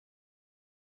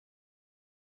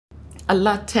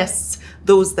Allah tests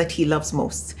those that He loves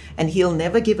most, and He'll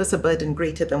never give us a burden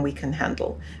greater than we can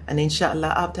handle. And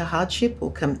inshallah, after hardship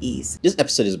will come ease. This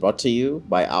episode is brought to you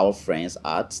by our friends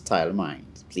at Style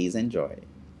Mind. Please enjoy.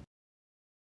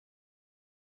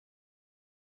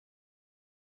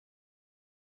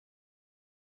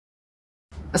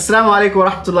 Assalamu alaikum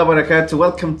wa rahmatullahi wa barakatuh.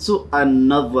 Welcome to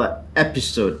another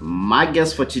episode. My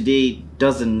guest for today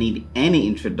doesn't need any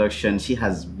introduction. She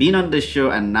has been on the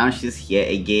show and now she's here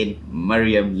again.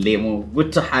 Maryam, Lemu,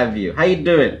 good to have you. How you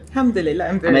doing? Alhamdulillah,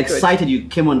 I'm very good. Excited you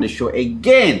came on the show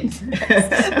again.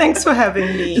 Thanks for having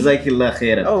me. Jazakallah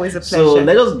khairan. Always a pleasure. So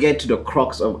let us get to the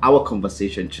crux of our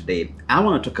conversation today. I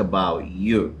want to talk about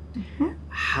you.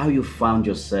 How you found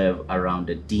yourself around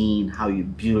the deen, how you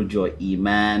build your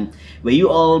iman. Were you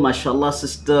all, mashallah,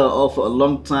 sister, all for a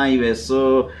long time, you were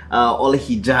so all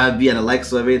hijabi and the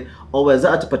likes of it? Or was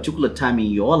that at a particular time in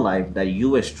your life that you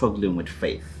were struggling with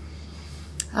faith?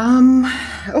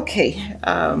 Okay.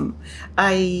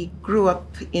 I grew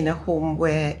up in a home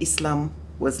where Islam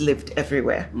was lived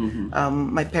everywhere.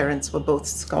 My parents were both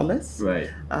scholars. Right.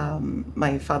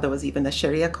 My father was even a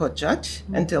Sharia court judge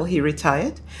until he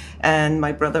retired. And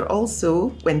my brother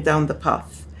also went down the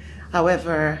path.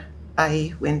 However,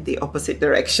 I went the opposite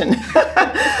direction.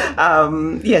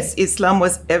 Yes, Islam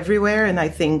was everywhere. And I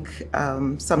think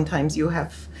sometimes you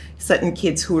have certain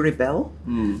kids who rebel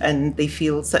and they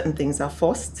feel certain things are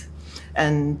forced.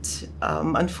 And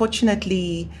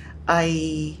unfortunately,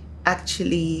 I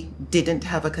actually didn't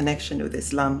have a connection with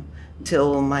Islam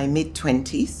till my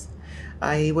mid-20s.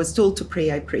 I was told to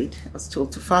pray, I prayed. I was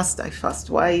told to fast, I fast.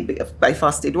 Why? I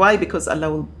fasted. Why? Because Allah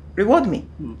will reward me.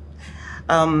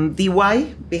 The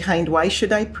why behind why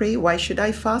should I pray, why should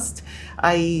I fast,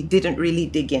 I didn't really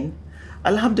dig in.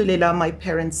 Alhamdulillah, my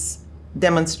parents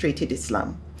demonstrated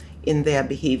Islam in their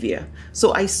behavior.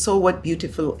 So I saw what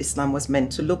beautiful Islam was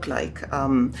meant to look like.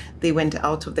 They went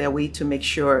out of their way to make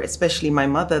sure, especially my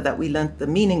mother, that we learned the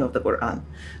meaning of the Quran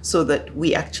so that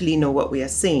we actually know what we are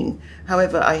saying.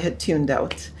 However, I had tuned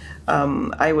out.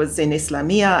 I was in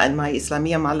Islamia and my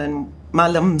Islamia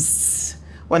malams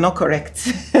were not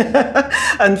correct.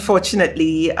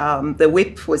 Unfortunately, the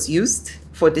whip was used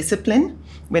for discipline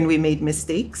when we made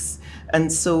mistakes.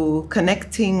 And so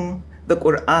connecting the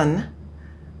Quran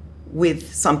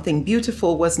with something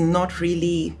beautiful was not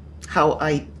really how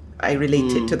I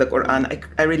related to the Quran.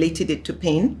 I related it to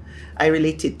pain. I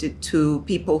related it to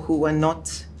people who were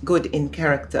not good in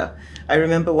character. I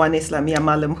remember one Islamia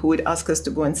Malam who would ask us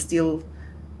to go and steal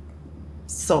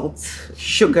salt,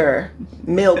 sugar,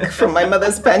 milk from my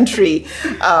mother's pantry.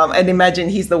 And imagine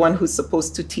he's the one who's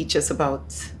supposed to teach us about,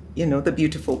 the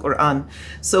beautiful Quran.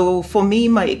 So for me,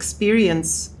 my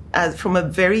experience from a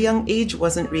very young age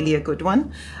wasn't really a good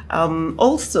one.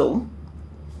 Also,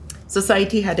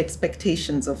 society had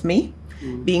expectations of me.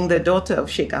 Being the daughter of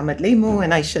Sheikh Ahmed Lemu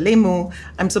and Aisha Lemu,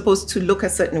 I'm supposed to look a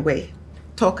certain way,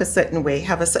 talk a certain way,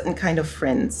 have a certain kind of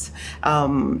friends,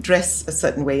 dress a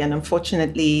certain way. And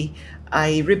unfortunately,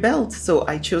 I rebelled. So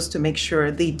I chose to make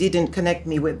sure they didn't connect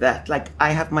me with that. Like,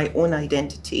 I have my own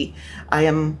identity. I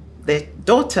am their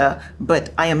daughter,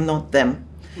 but I am not them.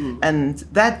 And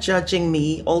that judging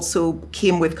me also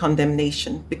came with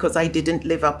condemnation because I didn't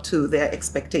live up to their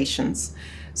expectations.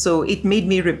 So it made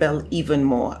me rebel even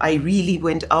more. I really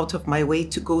went out of my way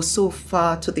to go so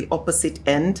far to the opposite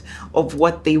end of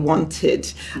what they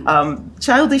wanted.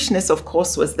 Childishness, of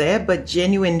course, was there, but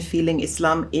genuine feeling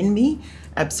Islam in me,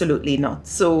 absolutely not.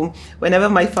 So whenever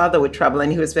my father would travel,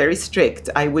 and he was very strict,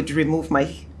 I would remove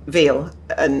my veil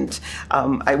and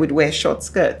I would wear short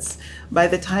skirts. By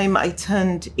the time I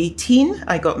turned 18,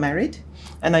 I got married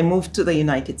and I moved to the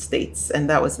United States. And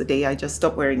that was the day I just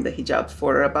stopped wearing the hijab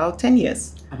for about 10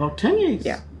 years. About 10 years?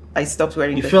 Yeah. I stopped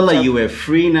wearing the hijab. You felt like you were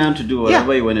free now to do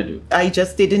whatever you want to do? I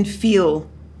just didn't feel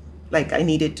like I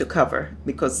needed to cover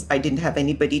because I didn't have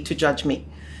anybody to judge me.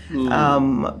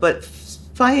 But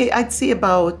I'd say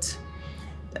about,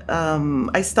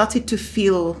 I started to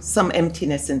feel some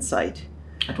emptiness inside.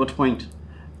 At what point?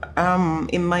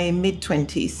 In my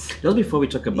mid-20s. Just before we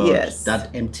talk about that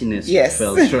emptiness you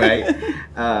felt, right?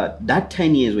 That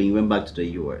 10 years when you went back to the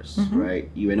US, right?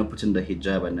 You were not putting the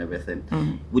hijab and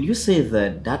everything. Would you say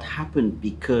that happened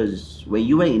because when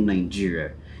you were in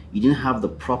Nigeria, you didn't have the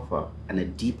proper and a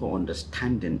deeper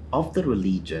understanding of the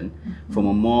religion from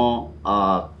a more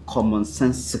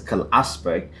commonsensical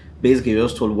aspect? Basically, you were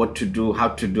just told what to do, how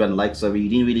to do, and like so. You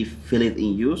didn't really feel it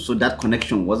in you, so that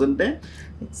connection wasn't there?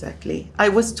 Exactly. I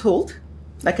was told,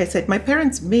 like I said, my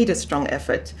parents made a strong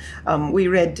effort. We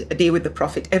read A Day with the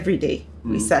Prophet every day.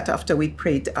 We sat after we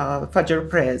prayed our Fajr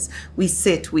prayers. We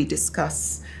sit, we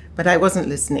discuss. But I wasn't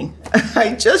listening.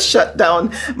 I just shut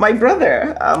down. My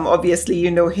brother, obviously, you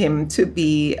know him to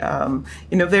be,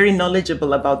 very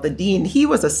knowledgeable about the deen. He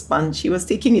was a sponge. He was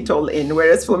taking it all in.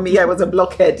 Whereas for me, I was a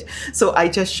blockhead. So I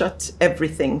just shut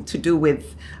everything to do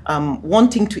with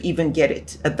wanting to even get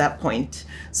it at that point.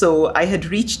 So I had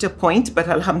reached a point, but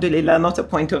alhamdulillah, not a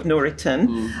point of no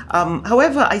return.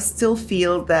 However, I still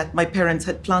feel that my parents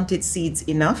had planted seeds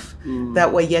enough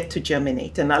that were yet to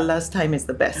germinate, and Allah's time is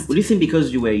the best. Would you think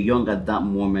because you were young at that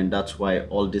moment, that's why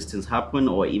all these things happen?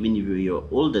 Or even if you were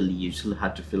older, you still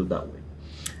had to feel that way?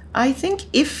 I think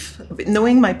if,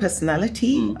 knowing my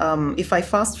personality, if I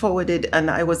fast forwarded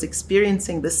and I was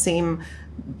experiencing the same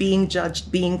being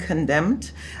judged, being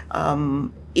condemned,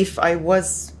 if I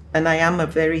was, and I am a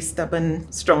very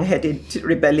stubborn, strong-headed,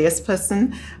 rebellious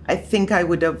person, I think I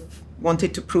would have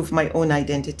wanted to prove my own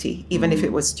identity, even if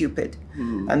it was stupid,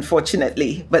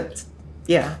 unfortunately. But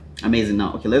yeah. Amazing.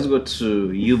 Now, okay, let's go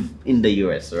to you in the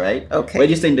US, right? Okay. Where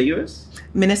did you stay in the US?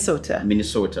 Minnesota.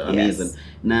 Minnesota. Amazing. Yes.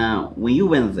 Now, when you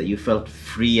went there, you felt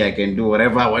free. I can do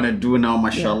whatever I want to do now,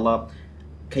 mashallah. Yeah.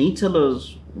 Can you tell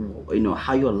us,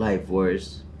 how your life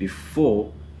was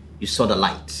before you saw the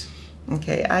light?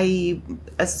 Okay.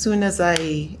 As soon as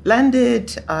I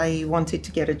landed, I wanted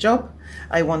to get a job.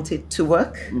 I wanted to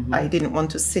work. I didn't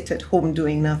want to sit at home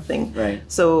doing nothing. Right.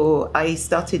 So I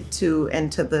started to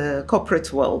enter the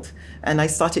corporate world, and I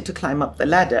started to climb up the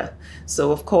ladder.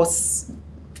 So of course,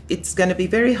 it's going to be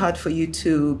very hard for you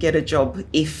to get a job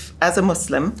if, as a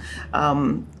Muslim,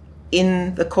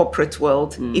 in the corporate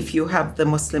world, if you have the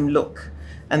Muslim look.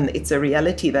 And it's a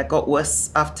reality that got worse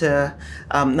after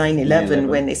 9/11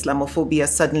 when Islamophobia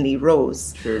suddenly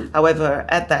rose. Sure. However,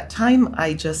 at that time,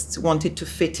 I just wanted to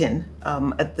fit in.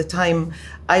 At the time,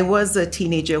 I was a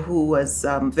teenager who was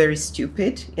very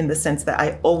stupid in the sense that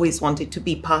I always wanted to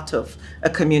be part of a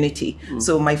community.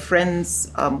 So my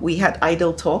friends, we had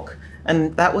idle talk.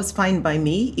 And that was fine by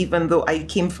me, even though I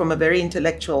came from a very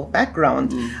intellectual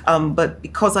background. But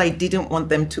because I didn't want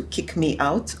them to kick me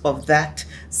out of that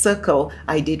circle,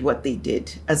 I did what they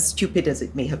did, as stupid as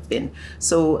it may have been.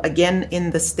 So again, in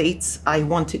the States, I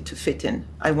wanted to fit in.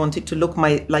 I wanted to look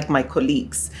like my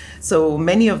colleagues. So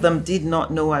many of them did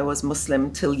not know I was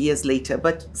Muslim till years later.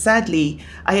 But sadly,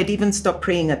 I had even stopped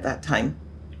praying at that time.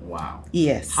 Wow.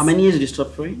 Yes. How many years did you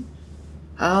stop praying?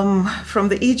 From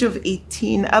the age of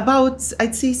 18, about,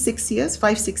 I'd say 6 years,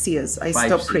 5-6 years, I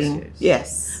stopped praying. Years.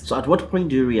 Yes. So at what point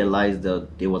do you realize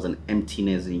that there was an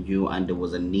emptiness in you and there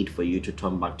was a need for you to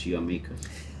turn back to your maker?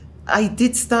 I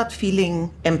did start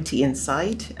feeling empty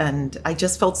inside, and I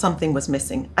just felt something was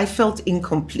missing. I felt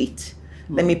incomplete.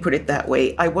 Let me put it that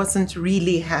way. I wasn't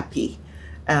really happy.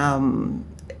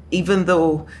 Even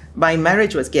though my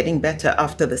marriage was getting better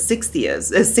after the sixth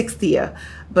year,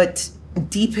 but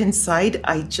deep inside,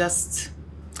 I just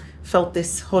felt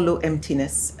this hollow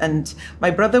emptiness. And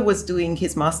my brother was doing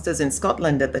his master's in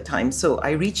Scotland at the time, so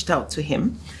I reached out to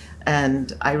him.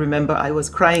 And I remember I was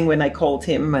crying when I called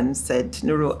him and said,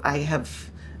 Nuru, I have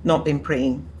not been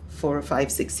praying for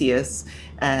 5-6 years.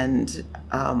 And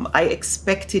I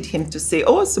expected him to say,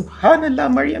 oh,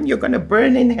 subhanallah, Maryam, you're going to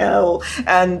burn in hell,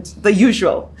 and the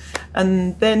usual.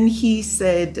 And then he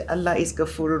said, Allah is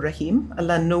Ghafurur Rahim.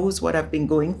 Allah knows what I've been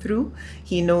going through.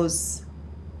 He knows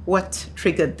what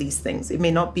triggered these things. It may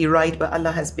not be right, but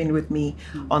Allah has been with me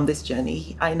on this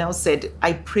journey. I now said,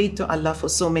 I prayed to Allah for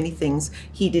so many things.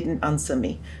 He didn't answer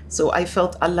me. So I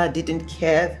felt Allah didn't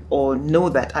care or know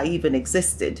that I even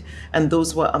existed. And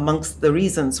those were amongst the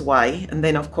reasons why. And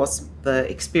then, of course, the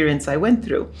experience I went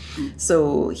through.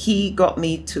 So he got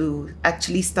me to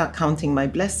actually start counting my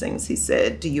blessings. He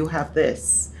said, do you have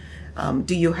this?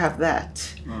 Do you have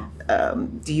that?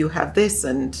 Do you have this?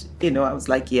 And, I was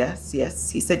like, yes.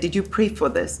 He said, did you pray for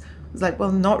this? I was like,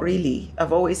 well, not really.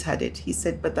 I've always had it. He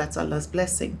said, but that's Allah's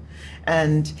blessing.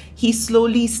 And he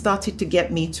slowly started to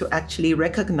get me to actually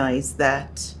recognize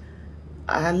that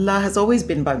Allah has always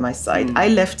been by my side. I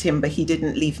left him, but he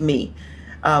didn't leave me.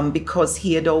 Because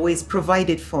he had always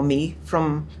provided for me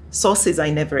from sources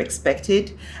I never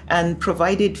expected, and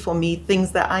provided for me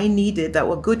things that I needed that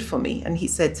were good for me. And he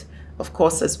said, of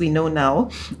course, as we know now,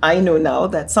 I know now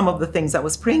that some of the things I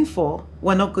was praying for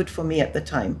were not good for me at the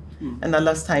time. And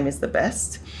Allah's time is the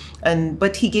best.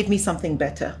 But he gave me something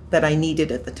better that I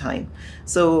needed at the time.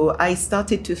 So I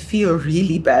started to feel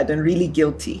really bad and really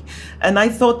guilty. And I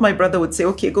thought my brother would say,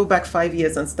 okay, go back 5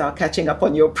 years and start catching up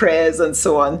on your prayers and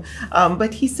so on.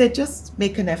 But he said, just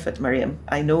make an effort, Maryam.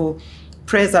 I know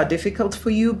prayers are difficult for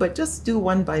you, but just do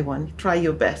one by one. Try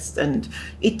your best. And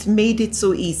it made it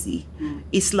so easy.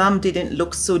 Islam didn't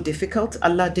look so difficult.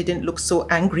 Allah didn't look so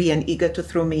angry and eager to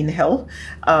throw me in hell.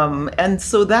 And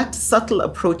so that subtle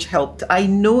approach helped. I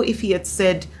know if he had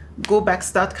said, go back,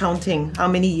 start counting how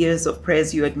many years of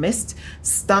prayers you had missed,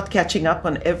 start catching up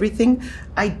on everything,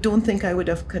 I don't think I would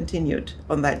have continued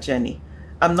on that journey.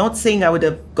 I'm not saying I would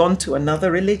have gone to another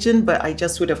religion, but I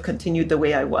just would have continued the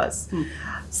way I was.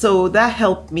 So that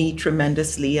helped me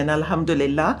tremendously. And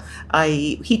alhamdulillah,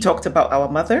 he talked about our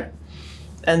mother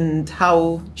and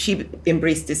how she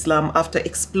embraced Islam after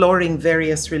exploring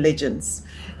various religions.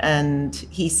 And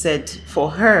he said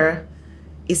for her,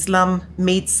 Islam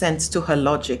made sense to her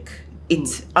logic.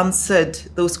 It answered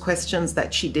those questions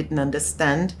that she didn't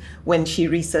understand when she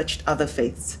researched other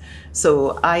faiths.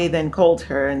 So I then called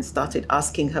her and started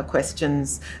asking her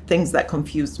questions, things that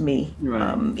confused me.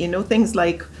 Right. Things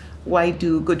like, why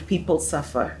do good people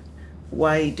suffer?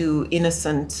 Why do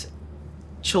innocent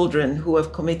children who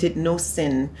have committed no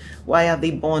sin, why are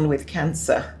they born with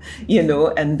cancer,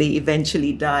 and they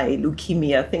eventually die,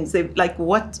 leukemia, things like,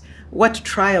 what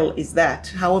trial is that?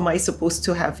 How am I supposed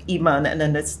to have iman and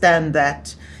understand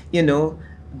that,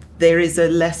 there is a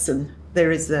lesson,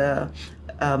 there is a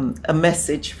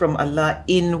message from Allah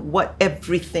in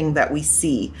everything that we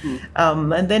see.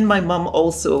 And then my mom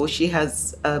also, she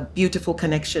has a beautiful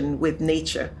connection with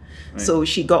nature. Right. So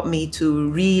she got me to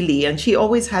really, and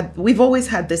we've always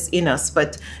had this in us,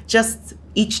 but just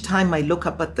each time I look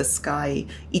up at the sky,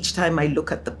 each time I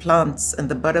look at the plants and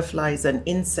the butterflies and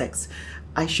insects,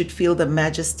 I should feel the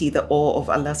majesty, the awe of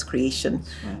Allah's creation.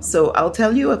 Right. So I'll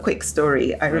tell you a quick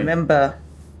story. I remember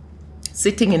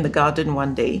sitting in the garden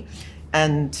one day,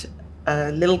 and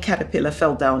a little caterpillar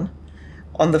fell down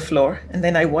on the floor. And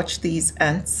then I watched these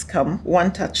ants come.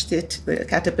 One touched it, the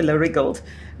caterpillar wriggled,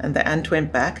 and the ant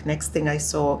went back. Next thing I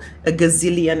saw, a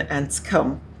gazillion ants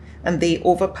come. And they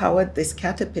overpowered this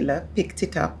caterpillar, picked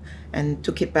it up, and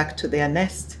took it back to their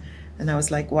nest. And I was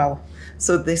like, wow.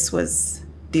 So this was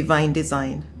divine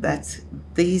design, that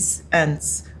these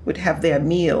ants would have their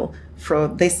meal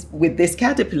with this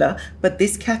caterpillar, but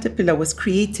this caterpillar was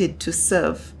created to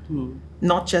serve,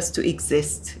 not just to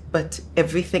exist, but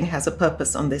everything has a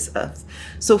purpose on this earth.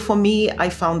 So for me, I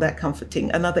found that comforting.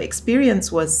 Another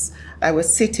experience was I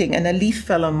was sitting and a leaf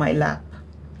fell on my lap.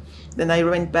 Then I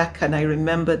went back and I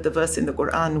remembered the verse in the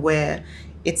Quran where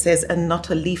it says, and not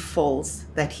a leaf falls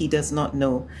that he does not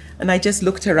know. And I just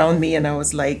looked around me and I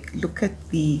was like, look at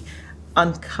the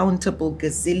uncountable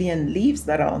gazillion leaves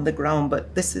that are on the ground,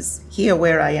 but this is here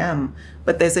where I am.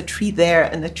 But there's a tree there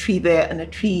and a tree there and a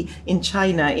tree in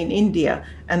China, in India,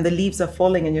 and the leaves are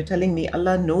falling, and you're telling me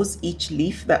Allah knows each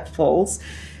leaf that falls.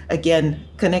 Again,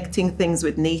 connecting things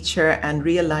with nature and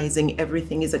realizing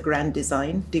everything is a grand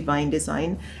design, divine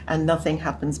design, and nothing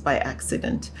happens by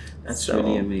accident. That's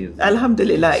really amazing.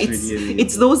 Alhamdulillah,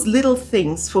 it's those little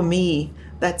things for me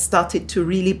that started to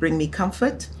really bring me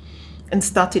comfort and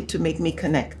started to make me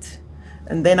connect.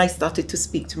 And then I started to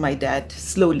speak to my dad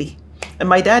slowly. And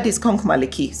my dad is Konk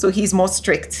Maliki, so he's more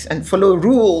strict and follow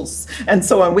rules and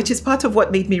so on, which is part of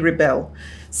what made me rebel.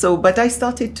 So, but I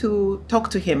started to talk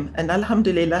to him, and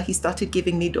alhamdulillah, he started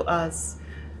giving me du'as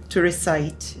to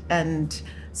recite, and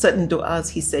certain du'as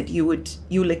he said, you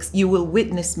will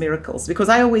witness miracles. Because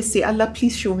I always say, Allah,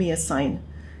 please show me a sign.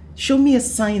 Show me a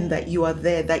sign that you are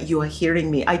there, that you are hearing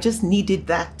me. I just needed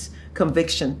that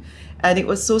conviction. And it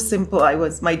was so simple. I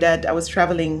was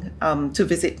traveling to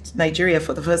visit Nigeria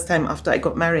for the first time after I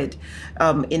got married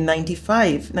in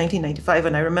 1995.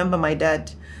 And I remember my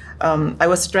dad, I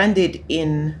was stranded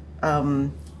in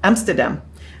Amsterdam.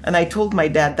 And I told my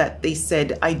dad that they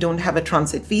said, I don't have a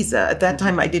transit visa. At that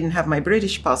time, I didn't have my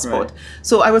British passport. Right.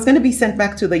 So I was going to be sent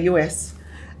back to the US.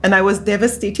 And I was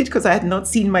devastated because I had not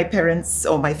seen my parents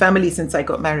or my family since I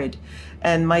got married.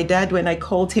 And my dad, when I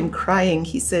called him crying,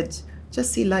 he said,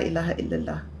 just say La ilaha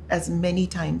illallah as many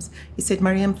times. He said,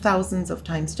 Maryam, thousands of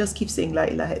times. Just keep saying La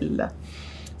ilaha illallah.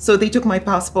 So they took my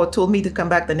passport, told me to come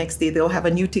back the next day. They'll have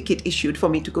a new ticket issued for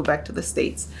me to go back to the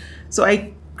States. So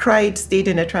I cried, stayed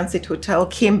in a transit hotel,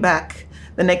 came back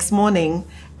the next morning,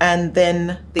 and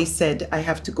then they said, I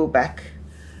have to go back.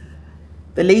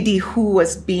 The lady who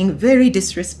was being very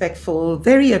disrespectful,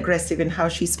 very aggressive in how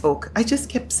she spoke, I just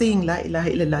kept saying La ilaha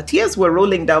illallah. Tears were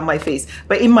rolling down my face,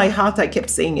 but in my heart I kept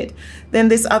saying it. Then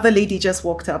this other lady just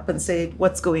walked up and said,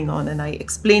 what's going on? And I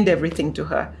explained everything to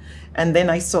her. And then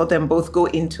I saw them both go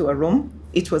into a room.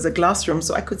 It was a glass room,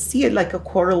 so I could see it like a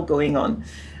quarrel going on.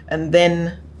 And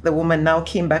then the woman now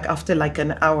came back after like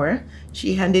an hour.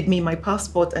 She handed me my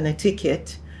passport and a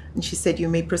ticket. And she said, you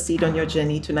may proceed on your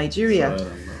journey to Nigeria.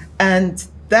 And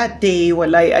that day,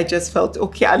 well, I just felt,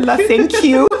 okay, Allah, thank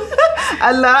you.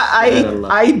 Allah,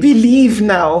 I believe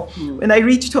now. When I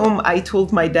reached home, I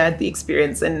told my dad the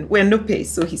experience, and we're Nupe.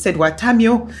 So he said,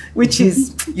 Watamio, which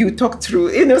is you talk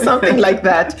through, something like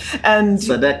that. And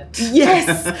so that. Yes.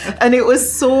 And it was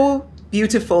so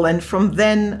beautiful. And from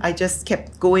then, I just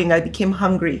kept going. I became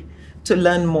hungry to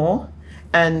learn more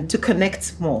and to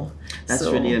connect more. That's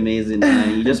really amazing.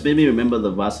 You just made me remember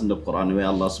the verse in the Quran where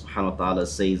Allah subhanahu wa ta'ala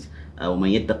says,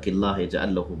 وَمَنْ يَتَّقِ اللَّهَ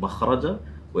يَجْعَلْ لَهُ مَخْرَجًا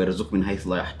وَيَرْزُقْهُ مِنْ حَيْثُ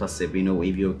لَا يَحْتَسِبُ.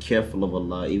 If you're careful of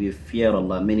Allah, if you fear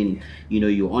Allah, meaning,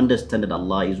 you understand that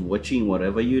Allah is watching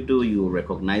whatever you do, you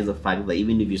recognize the fact that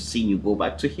even if you sin, you go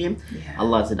back to Him. Yeah.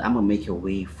 Allah said, I'm going to make a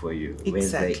way for you where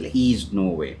there is no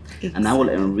way. Exactly. And I will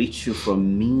enrich you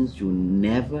from means you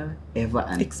never, ever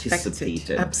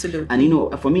anticipated. Absolutely.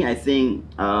 And, for me, I think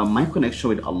my connection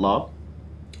with Allah,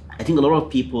 I think a lot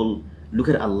of people look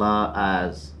at Allah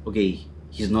as, okay,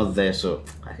 He's not there, so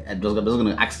I'm just going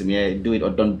to ask Him, yeah, do it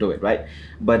or don't do it, right?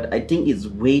 But I think it's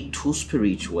way too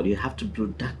spiritual. You have to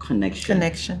build that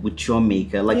connection with your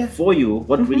Maker. Like for you,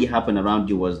 what really happened around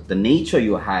you was the nature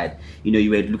you had. You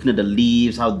were looking at the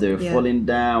leaves, how they're falling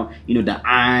down, the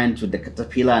ant with the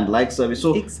caterpillar and likes of it.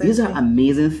 So these are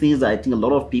amazing things that I think a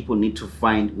lot of people need to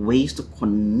find ways to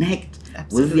connect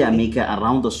with their Maker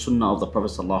around the Sunnah of the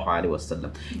Prophet Sallallahu Alaihi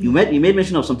Wasallam. You made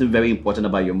mention of something very important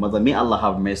about your mother. May Allah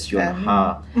have mercy on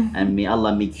her, and may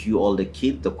Allah make you all the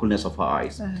kids the coolness of her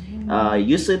eyes.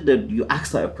 You said that you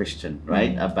asked her a question,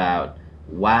 right, about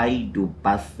why do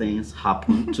bad things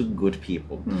happen to good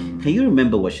people. Can you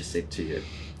remember what she said to you?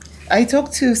 I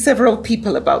talked to several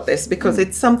people about this because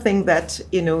it's something that,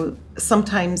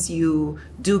 sometimes you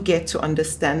do get to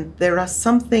understand. There are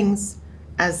some things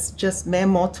as just mere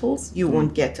mortals you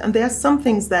won't get. And there are some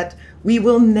things that we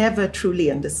will never truly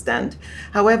understand.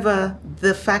 However,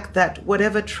 the fact that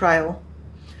whatever trial,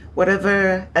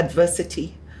 whatever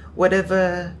adversity,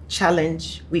 whatever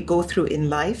challenge we go through in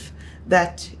life,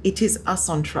 that it is us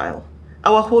on trial.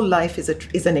 Our whole life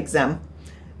is an exam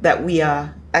that we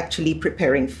are actually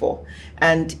preparing for.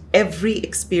 And every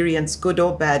experience, good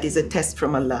or bad, is a test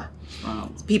from Allah.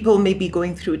 Wow. People may be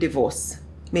going through divorce,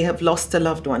 may have lost a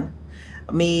loved one,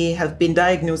 may have been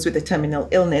diagnosed with a terminal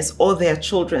illness, or their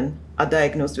children are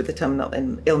diagnosed with a terminal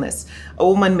illness. A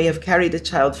woman may have carried a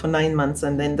child for 9 months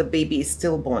and then the baby is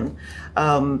stillborn.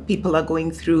 People are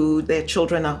going through, their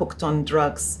children are hooked on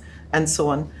drugs and so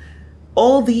on.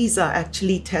 All these are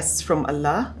actually tests from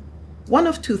Allah. One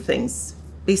of two things,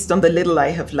 based on the little I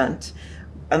have learnt,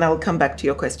 and I'll come back to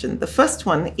your question. The first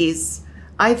one is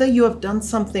either you have done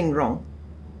something wrong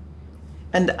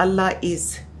and Allah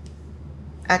is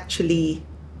actually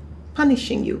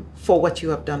punishing you for what you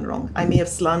have done wrong. I may have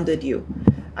slandered you.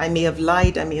 I may have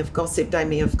lied. I may have gossiped. I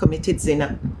may have committed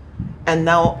zina. And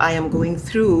now I am going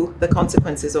through the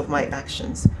consequences of my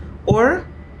actions. Or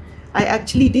I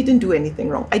actually didn't do anything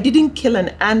wrong. I didn't kill an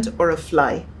ant or a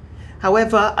fly.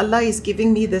 However, Allah is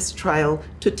giving me this trial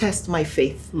to test my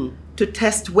faith, to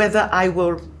test whether I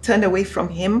will turn away from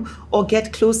Him or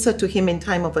get closer to Him in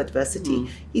time of adversity.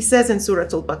 He says in Surah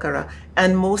Al-Baqarah,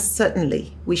 and most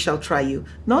certainly we shall try you.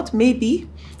 Not maybe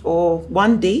or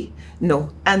one day,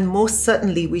 no. And most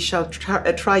certainly we shall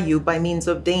try you by means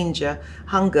of danger,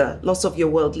 hunger, loss of your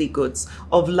worldly goods,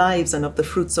 of lives and of the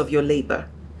fruits of your labor.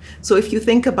 So if you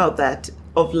think about that,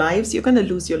 of lives, you're going to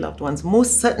lose your loved ones.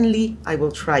 Most certainly, I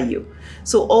will try you.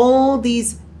 So all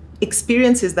these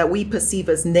experiences that we perceive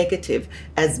as negative,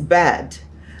 as bad,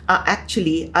 are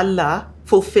actually Allah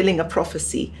fulfilling a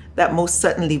prophecy that most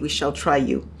certainly we shall try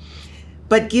you.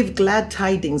 But give glad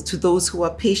tidings to those who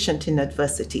are patient in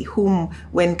adversity, whom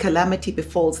when calamity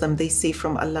befalls them, they say,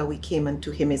 from Allah we came and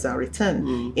to Him is our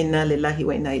return. Inna lillahi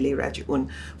wa inna ilayhi raji'un.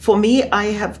 For me, I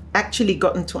have actually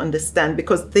gotten to understand,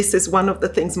 because this is one of the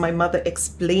things my mother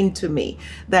explained to me,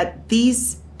 that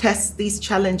these tests, these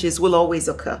challenges will always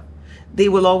occur. They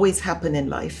will always happen in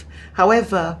life.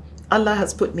 However, Allah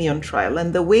has put me on trial,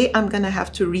 and the way I'm going to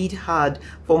have to read hard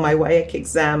for my WAEC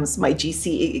exams, my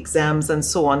GCE exams, and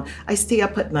so on, I stay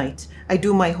up at night. I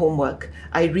do my homework.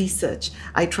 I research.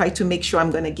 I try to make sure I'm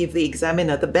going to give the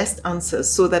examiner the best answers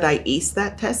so that I ace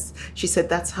that test. She said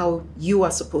that's how you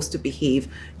are supposed to behave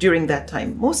during that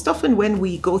time. Most often when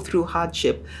we go through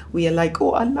hardship, we are like,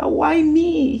 oh Allah, why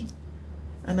me?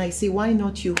 And I say, why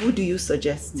not you? Who do you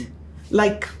suggest?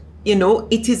 Like,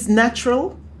 it is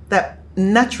natural, that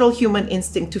natural human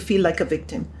instinct to feel like a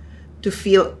victim, to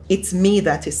feel it's me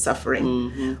that is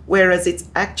suffering, whereas it's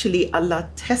actually Allah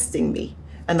testing me,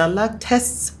 and Allah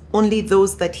tests only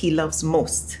those that He loves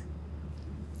most.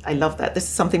 I love that. This is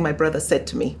something my brother said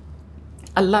to me.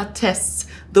 Allah tests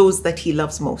those that He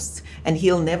loves most, and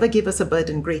He'll never give us a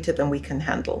burden greater than we can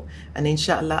handle. And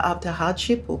inshallah, after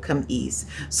hardship will come ease.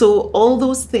 So all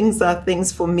those things are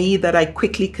things for me that I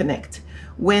quickly connect.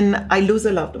 When I lose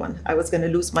a loved one, I was going to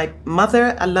lose my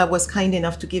mother. Allah was kind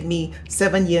enough to give me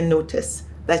 7-year notice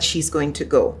that she's going to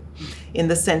go, in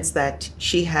the sense that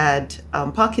she had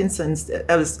Parkinson's.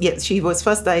 She was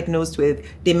first diagnosed with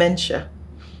dementia.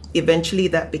 Eventually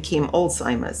that became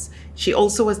Alzheimer's. She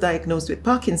also was diagnosed with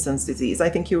Parkinson's disease. I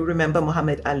think you remember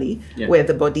Muhammad Ali, where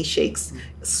the body shakes.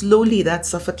 Slowly that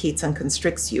suffocates and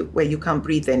constricts you, where you can't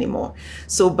breathe anymore.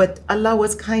 So, but Allah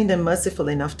was kind and merciful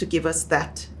enough to give us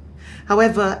that.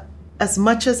 However, as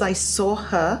much as I saw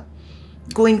her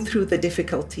going through the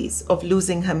difficulties of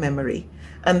losing her memory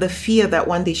and the fear that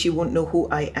one day she won't know who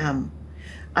I am,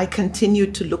 I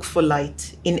continued to look for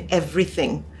light in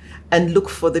everything and look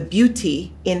for the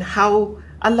beauty in how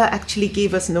Allah actually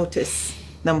gave us notice.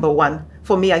 Number one,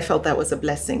 for me, I felt that was a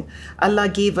blessing. Allah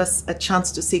gave us a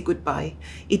chance to say goodbye.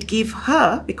 It gave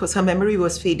her, because her memory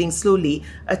was fading slowly,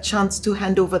 a chance to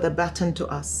hand over the baton to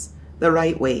us the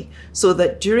right way, so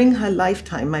that during her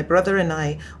lifetime, my brother and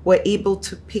I were able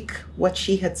to pick what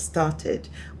she had started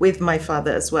with my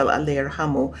father as well, Allah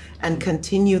yarhamu, and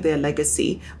continue their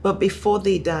legacy. But before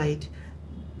they died,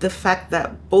 the fact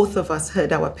that both of us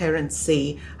heard our parents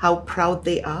say how proud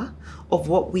they are of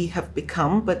what we have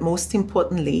become, but most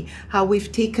importantly, how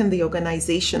we've taken the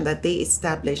organization that they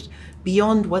established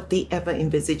beyond what they ever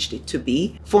envisaged it to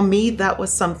be. For me, that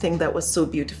was something that was so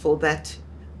beautiful, that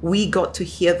we got to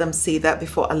hear them say that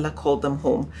before Allah called them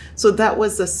home. So that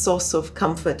was a source of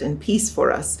comfort and peace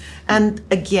for us. And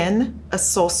again, a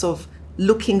source of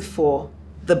looking for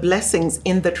the blessings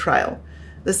in the trial.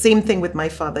 The same thing with my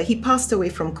father. He passed away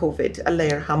from COVID, Allah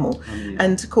yarhamu.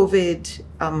 And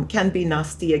COVID can be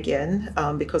nasty again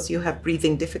because you have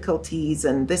breathing difficulties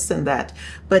and this and that.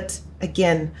 But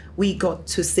again, we got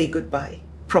to say goodbye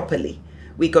properly.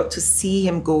 We got to see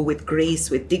him go with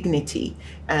grace, with dignity.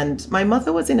 And my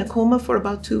mother was in a coma for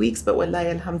about 2 weeks, but wallahi,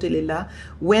 alhamdulillah,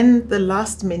 when the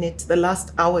last minute, the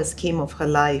last hours came of her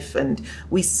life, and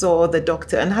we saw the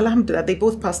doctor, and alhamdulillah, they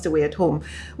both passed away at home.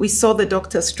 We saw the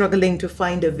doctor struggling to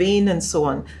find a vein and so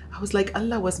on. I was like,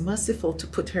 Allah was merciful to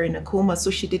put her in a coma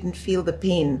so she didn't feel the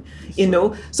pain, you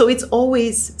know? So it's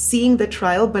always seeing the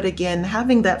trial, but again,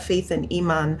 having that faith and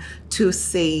iman to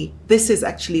say, this is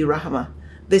actually rahmah.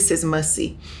 This is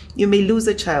mercy. You may lose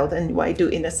a child, and why do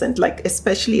innocent, like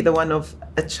especially the one of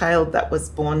a child that was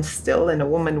born still, and a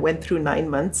woman went through 9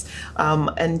 months,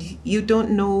 and you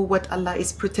don't know what Allah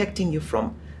is protecting you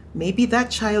from. Maybe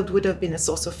that child would have been a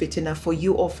source of fitna for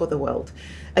you or for the world.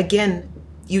 Again,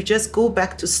 you just go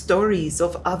back to stories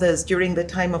of others during the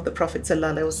time of the Prophet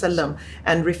ﷺ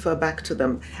and refer back to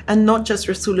them. And not just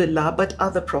Rasulullah, but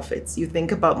other prophets. You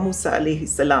think about Musa alayhi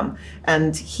salam,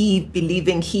 and he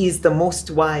believing he is the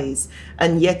most wise.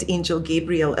 And yet Angel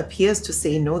Gabriel appears to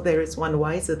say, no, there is one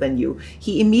wiser than you.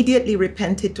 He immediately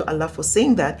repented to Allah for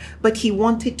saying that, but he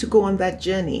wanted to go on that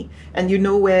journey. And you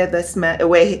know where this man, it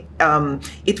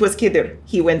was Khidr,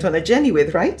 he went on a journey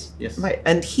with, right? Yes.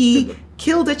 And he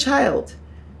killed a child.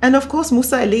 And of course,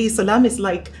 Musa alayhi salam is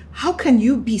like, how can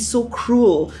you be so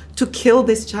cruel to kill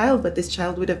this child? But this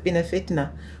child would have been a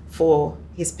fitna for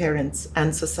his parents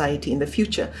and society in the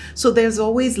future. So there's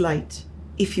always light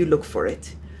if you look for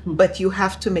it. But you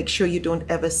have to make sure you don't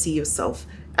ever see yourself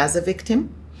as a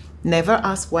victim. Never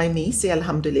ask why me, say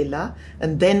alhamdulillah,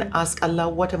 and then ask Allah,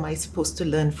 what am I supposed to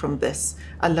learn from this?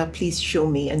 Allah, please show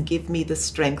me and give me the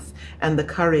strength and the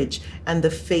courage and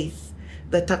the faith,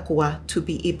 the taqwa, to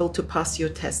be able to pass your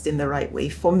test in the right way.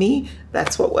 For me,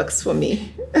 that's what works for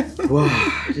me.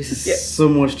 Wow, this is so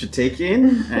much to take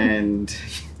in, and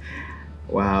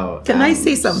wow. Can I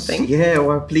say something? Yeah,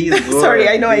 well, please. Sorry,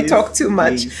 I know please, I talk too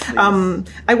much.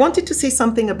 Please. I wanted to say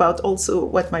something about also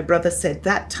what my brother said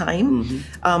that time,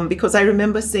 because I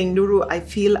remember saying, Nuru, I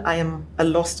feel I am a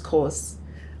lost cause.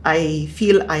 I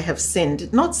feel I have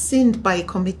sinned, not sinned by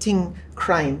committing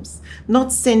crimes,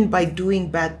 not sinned by doing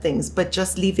bad things, but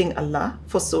just leaving Allah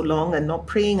for so long and not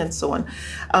praying and so on.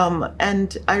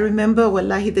 And I remember,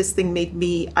 wallahi, this thing made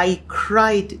me, I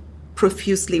cried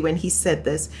profusely when he said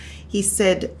this. He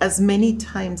said, as many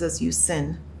times as you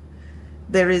sin,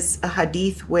 there is a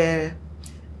hadith where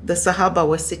the Sahaba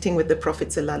were sitting with the Prophet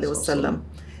ﷺ,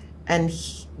 and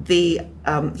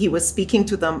he was speaking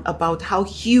to them about how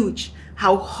huge,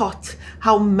 how hot,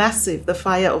 how massive the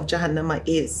fire of Jahannam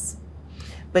is.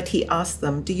 But he asked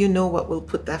them, do you know what will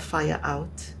put that fire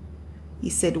out? He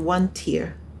said, one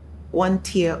tear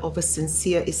of a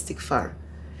sincere istighfar.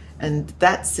 And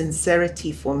that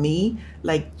sincerity for me,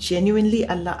 like genuinely,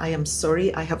 Allah, I am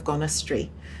sorry, I have gone astray.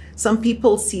 Some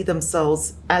people see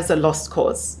themselves as a lost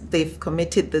cause. They've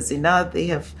committed the zina, they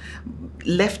have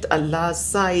left Allah's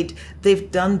side,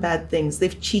 they've done bad things,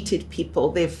 they've cheated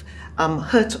people, they've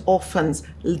hurt orphans,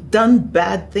 done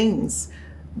bad things.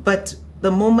 But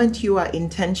the moment you are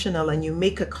intentional and you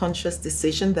make a conscious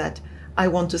decision that I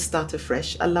want to start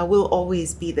afresh, Allah will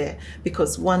always be there,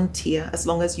 because one tear, as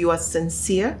long as you are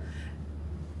sincere,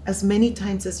 as many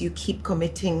times as you keep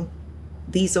committing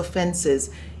these offenses,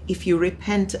 if you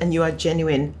repent and you are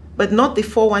genuine, but not the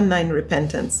 419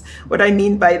 repentance. What I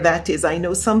mean by that is, I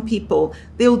know some people,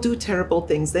 they'll do terrible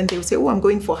things. Then they'll say, oh, I'm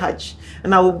going for Hajj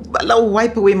and I'll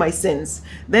wipe away my sins.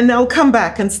 Then I'll come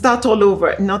back and start all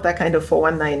over. Not that kind of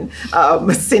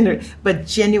 419 sinner, but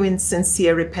genuine,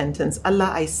 sincere repentance.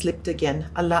 Allah, I slipped again.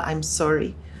 Allah, I'm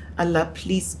sorry. Allah,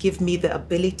 please give me the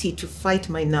ability to fight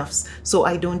my nafs so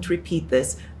I don't repeat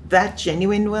this. That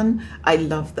genuine one, I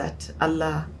love that.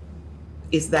 Allah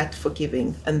is that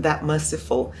forgiving and that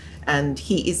merciful, and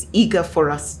He is eager for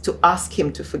us to ask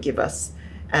Him to forgive us,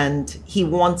 and He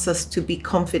wants us to be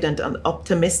confident and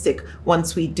optimistic.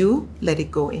 Once we do let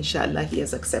it go, inshallah, He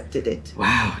has accepted it.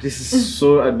 Wow, this is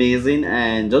so amazing.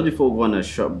 And just before we go on a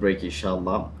short break,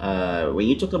 inshallah, when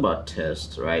you talk about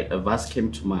test, right, a verse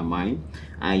came to my mind.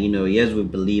 You know, yes, we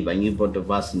believe, and you brought the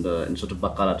verse in Surah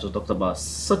Baqarah to talk about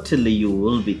certainly you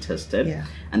will be tested. Yeah.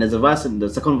 And there's a verse in the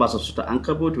second verse of Surah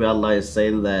Ankabut where Allah is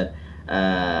saying that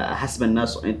حسب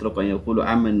الناس أن يتركوا أن يقولوا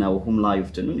آمنا وهم لا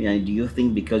يفتنون. Do you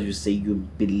think because you say you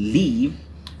believe,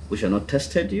 we shall not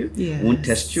tested you? Yes, we won't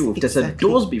test you. We've exactly. tested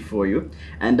those before you.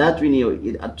 And that, you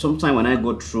know, at some time when I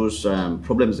go through some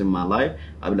problems in my life,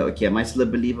 I'll be like, okay, am I still a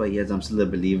believer? Yes, I'm still a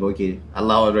believer. Okay,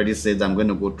 Allah already says I'm going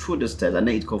to go through this test, and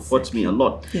then it comforts me a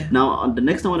lot. Yeah. Now, the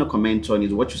next thing I want to comment on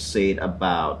is what you said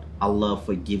about Allah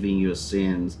forgiving your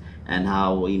sins, and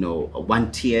how, you know,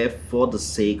 one tear for the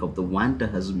sake of the one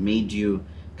that has made you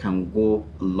can go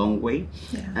a long way.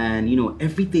 Yeah. And, you know,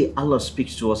 every day Allah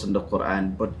speaks to us in the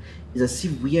Quran, but it's as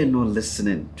if we are not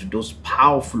listening to those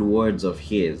powerful words of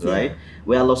His, right?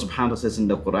 Where Allah subhanahu wa ta'ala says in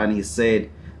the Quran, He said,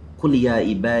 قُلْ يَا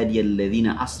إِبَادِيَ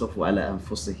الَّذِينَ أَسْرَفُوا عَلَىٰ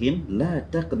أَنفُسِهِمْ لَا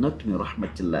تَقْنَطُوا مِنْ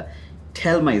رَحْمَةِ اللَّهِ.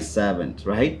 Tell my servant,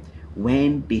 right?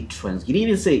 When they transgress, he didn't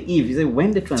even say if, he said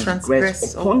when they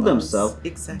transgress upon themselves,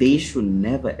 exactly. They should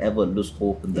never ever lose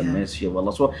hope in the mercy of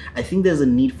Allah. So I think there's a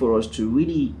need for us to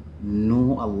really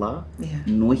know Allah,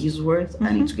 know His words,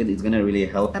 and it's going to really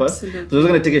help us. So we're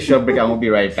going to take a short break and we'll be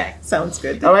right back. Sounds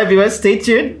good. All right, viewers, stay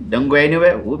tuned. Don't go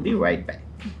anywhere. We'll be right back.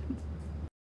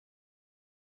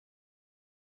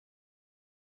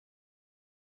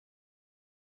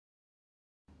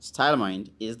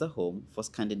 StyleMind is the home for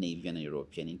Scandinavian and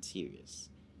European interiors.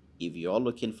 If you're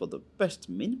looking for the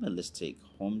best minimalistic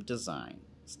home design,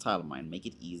 StyleMind make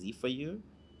it easy for you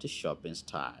to shop in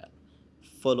style.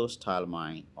 Follow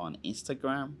StyleMind on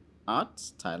Instagram at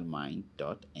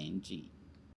stylemind.ng.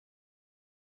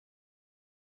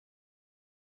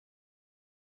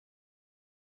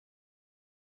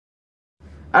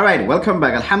 All right, welcome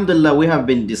back. Alhamdulillah, we have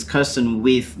been discussing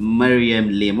with Maryam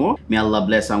Lemu. May Allah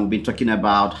bless her. We've been talking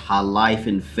about her life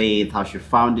in faith, how she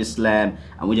found Islam,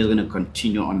 and we're just going to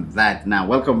continue on that now.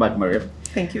 Welcome back, Maryam.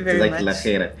 Thank you very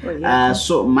much.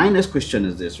 So my next question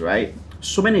is this, right?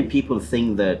 So many people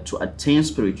think that to attain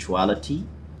spirituality,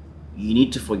 you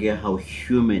need to forget how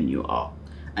human you are,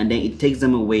 and then it takes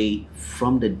them away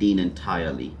from the deen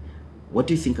entirely. What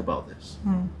do you think about this?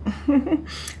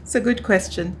 It's a good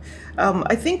question.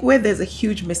 I think where there's a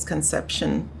huge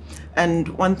misconception, and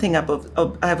one thing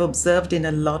I've observed in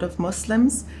a lot of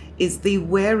Muslims, is they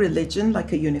wear religion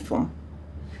like a uniform.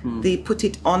 They put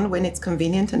it on when it's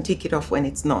convenient and take it off when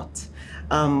it's not.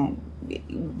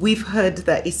 We've heard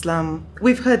that Islam,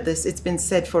 we've heard this, it's been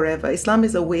said forever. Islam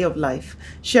is a way of life.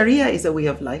 Sharia is a way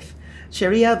of life.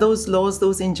 Sharia, those laws,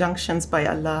 those injunctions by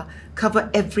Allah cover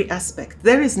every aspect.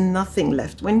 There is nothing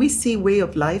left. When we say way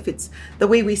of life, it's the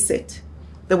way we sit,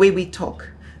 the way we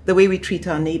talk, the way we treat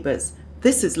our neighbors.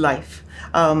 This is life.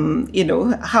 You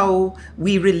know, how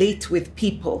we relate with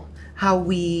people, our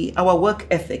work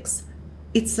ethics.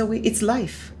 It's a way, it's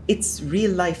life. It's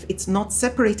real life. It's not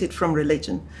separated from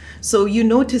religion. So you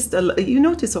notice,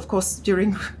 of course,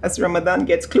 as Ramadan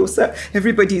gets closer,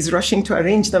 everybody is rushing to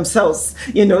arrange themselves,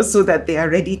 you know, so that they are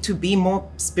ready to be more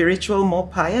spiritual, more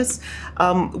pious.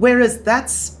 Whereas that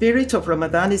spirit of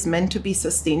Ramadan is meant to be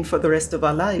sustained for the rest of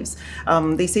our lives.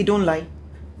 They say, don't lie,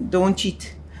 don't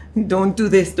cheat, don't do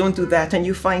this, don't do that. And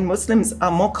you find Muslims are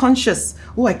more conscious.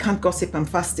 Oh, I can't gossip, I'm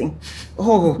fasting.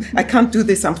 Oh, I can't do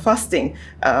this, I'm fasting.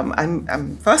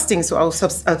 I'm fasting, so I'll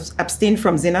abstain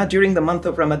from zina during the month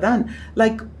of Ramadan.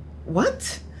 Like,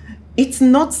 what? It's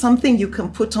not something you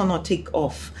can put on or take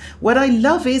off. What I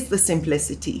love is the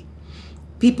simplicity.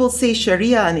 People say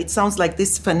Sharia and it sounds like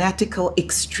this fanatical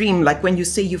extreme, like when you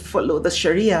say you follow the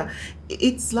Sharia,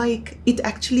 it's like it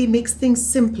actually makes things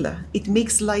simpler. It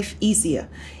makes life easier.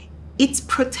 It's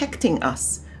protecting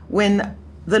us. When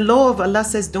the law of Allah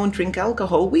says don't drink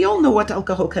alcohol, we all know what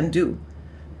alcohol can do.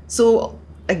 So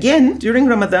again, during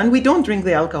Ramadan, we don't drink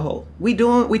the alcohol. We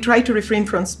try to refrain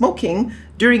from smoking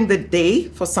during the day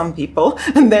for some people.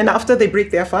 And then after they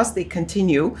break their fast, they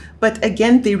continue. But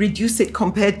again, they reduce it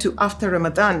compared to after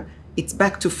Ramadan. It's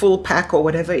back to full pack or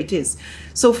whatever it is.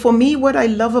 So for me, what I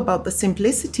love about the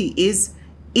simplicity is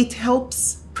it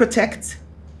helps protect.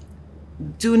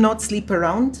 Do not sleep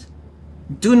around.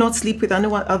 Do not sleep with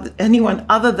anyone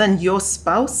other than your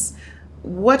spouse.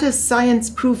 What has science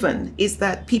proven is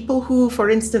that people who, for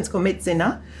instance, commit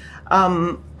zina,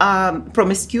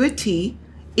 promiscuity,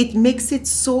 it makes it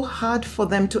so hard for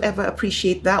them to ever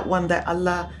appreciate that one that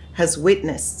Allah has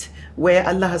witnessed, where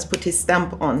Allah has put his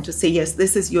stamp on to say, yes,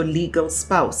 this is your legal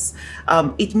spouse.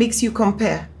 It makes you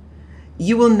compare.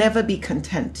 You will never be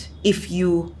content if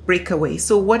you break away.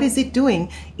 So what is it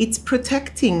doing? It's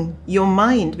protecting your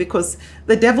mind, because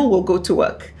the devil will go to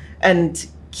work and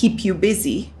keep you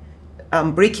busy,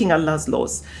 breaking Allah's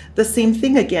laws. The same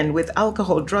thing again with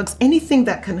alcohol, drugs, anything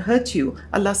that can hurt you.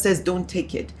 Allah says don't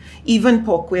take it. Even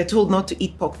pork, we're told not to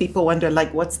eat pork. People wonder,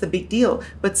 like, what's the big deal?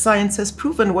 But science has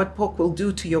proven what pork will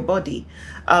do to your body.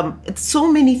 It's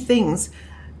so many things.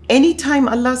 Anytime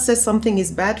Allah says something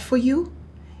is bad for you,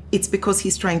 it's because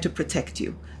he's trying to protect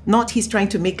you. Not he's trying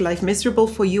to make life miserable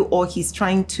for you, or he's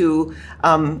trying to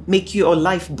make your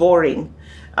life boring.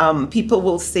 People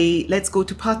will say, let's go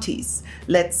to parties.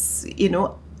 Let's,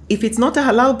 if it's not a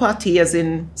halal party, as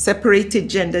in separated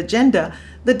gender,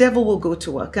 the devil will go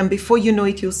to work. And before you know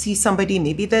it, you'll see somebody,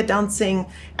 maybe they're dancing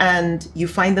and you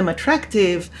find them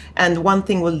attractive, and one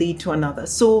thing will lead to another.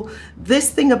 So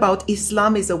this thing about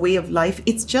Islam is a way of life.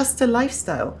 It's just a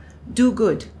lifestyle. Do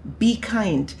good, be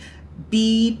kind,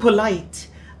 be polite,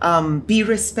 be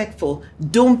respectful.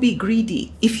 Don't be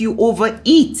greedy. If you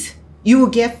overeat, you will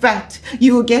get fat,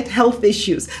 you will get health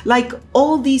issues. Like,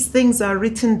 all these things are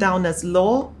written down as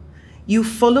law. You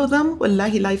follow them,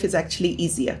 wallahi, life is actually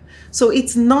easier. So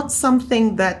it's not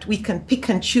something that we can pick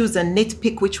and choose and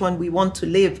nitpick which one we want to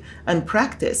live and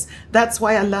practice. That's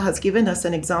why Allah has given us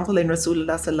an example in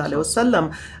Rasulullah sallallahu alaihi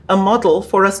wasallam, a model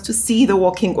for us to see the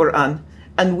walking Quran.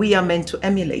 And we are meant to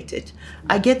emulate it.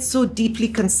 I get so deeply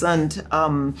concerned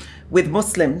with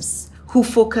Muslims who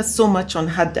focus so much on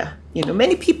hadda.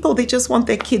 Many people, they just want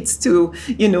their kids to,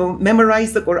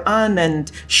 memorize the Quran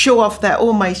and show off that,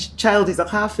 oh, my child is a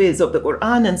hafiz of the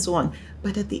Quran and so on.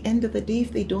 But at the end of the day,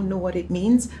 if they don't know what it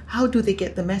means, how do they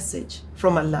get the message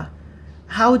from Allah?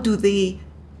 How do they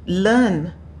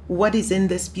learn what is in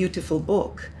this beautiful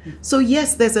book? So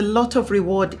yes, there's a lot of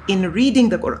reward in reading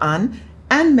the Quran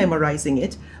and memorizing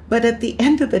it. But at the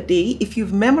end of the day, if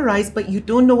you've memorized but you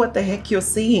don't know what the heck you're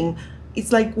saying,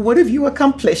 it's like, what have you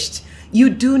accomplished? You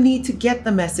do need to get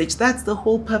the message. That's the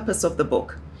whole purpose of the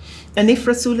book. And if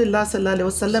Rasulullah sallallahu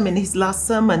alaihi wasallam in his last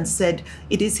sermon said,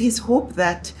 it is his hope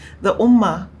that the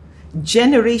ummah,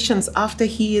 generations after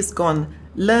he is gone,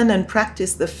 learn and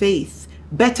practice the faith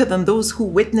better than those who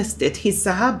witnessed it, his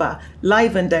Sahaba,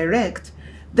 live and direct,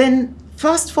 then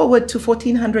fast forward to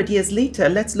 1400 years later,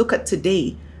 let's look at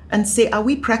today and say, are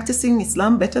we practicing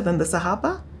Islam better than the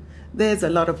Sahaba? There's a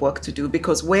lot of work to do,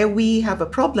 because where we have a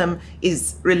problem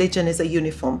is religion is a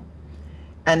uniform.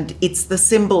 And it's the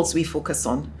symbols we focus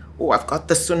on. Oh, I've got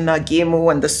the Sunnah gemu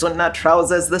and the Sunnah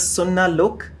trousers, the Sunnah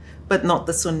look, but not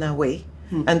the Sunnah way.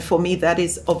 And for me, that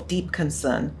is of deep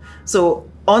concern. So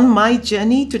on my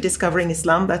journey to discovering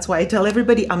Islam, that's why I tell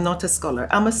everybody I'm not a scholar,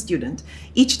 I'm a student.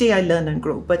 Each day I learn and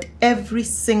grow, but every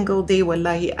single day,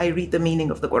 wallahi, I read the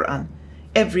meaning of the Quran.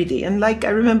 Every day. And like I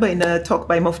remember in a talk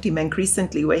by Mufti Menk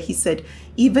recently where he said,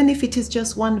 even if it is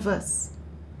just one verse,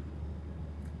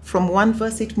 from one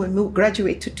verse it will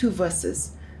graduate to 2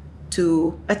 verses,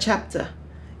 to a chapter,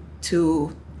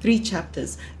 to 3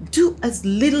 chapters. Do as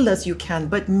little as you can,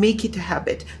 but make it a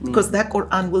habit, because that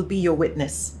Quran will be your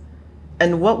witness.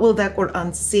 And what will that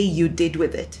Quran say you did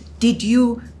with it? Did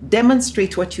you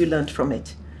demonstrate what you learned from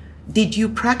it? Did you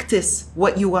practice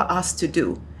what you were asked to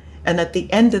do? And at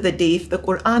the end of the day, if the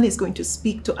Quran is going to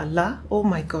speak to Allah, oh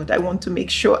my God, I want to make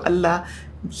sure Allah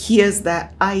hears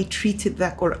that I treated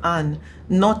that Quran,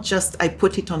 not just I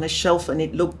put it on a shelf and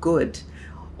it looked good,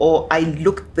 or I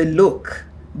looked the look,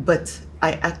 but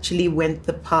I actually went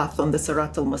the path on the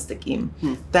Sirat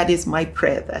al-Mustaqim. That is my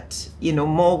prayer, that,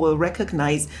 more will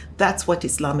recognize that's what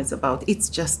Islam is about. It's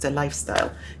just a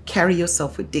lifestyle. Carry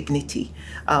yourself with dignity.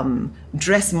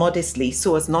 Dress modestly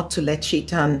so as not to let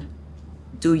shaitan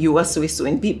do yuwaswisu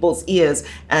in people's ears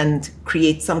and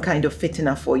create some kind of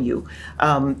fitna for you.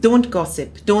 Don't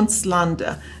gossip, don't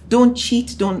slander, don't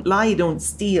cheat, don't lie, don't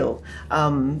steal.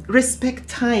 Respect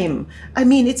time. I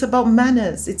mean, it's about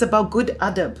manners, it's about good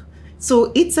adab.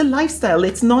 So it's a lifestyle.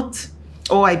 It's not,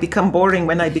 oh, I become boring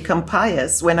when I become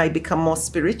pious, when I become more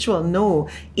spiritual. No,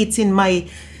 it's in my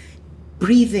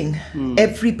breathing.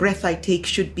 Every breath I take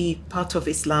should be part of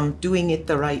Islam, doing it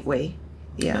the right way.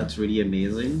 Yeah, that's really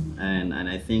amazing. And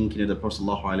I think, the Prophet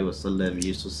ﷺ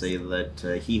used to say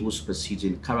that he who supersedes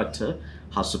in character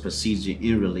has superseded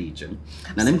in religion.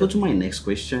 Absolutely. Now let me go to my next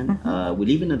question. We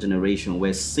live in a generation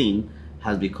where sin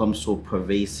has become so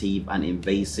pervasive and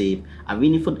invasive. I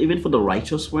mean, even for the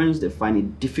righteous ones, they find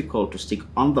it difficult to stick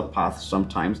on the path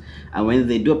sometimes. And when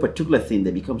they do a particular thing,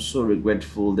 they become so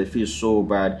regretful, they feel so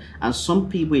bad. And some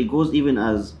people, it goes even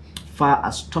as far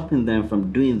as stopping them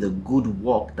from doing the good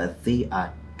work that they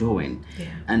are doing. Yeah.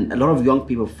 And a lot of young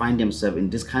people find themselves in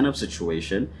this kind of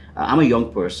situation. I'm a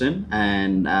young person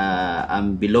and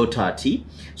I'm below 30.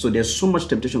 So there's so much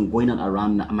temptation going on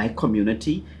around my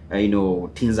community.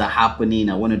 Things are happening.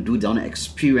 I want to do that. I want to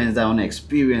experience that. I want to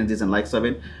experience this and like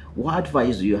something. What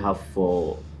advice do you have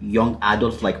for young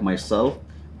adults like myself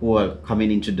who are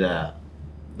coming into the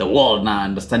world now,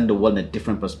 understanding the world in a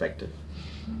different perspective?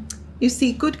 You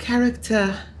see, good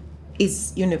character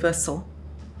is universal.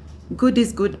 Good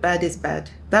is good, bad is bad.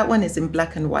 That one is in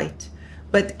black and white.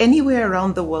 But anywhere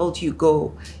around the world you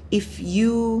go, if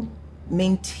you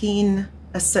maintain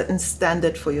a certain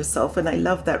standard for yourself, and I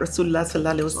love that Rasulullah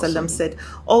ﷺ said,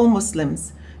 all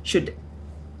Muslims should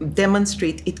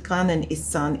demonstrate itqan and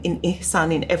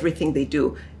ihsan in everything they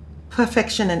do,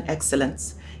 perfection and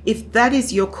excellence. If that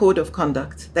is your code of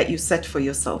conduct that you set for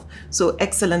yourself, so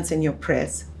excellence in your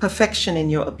prayers, perfection in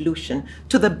your ablution,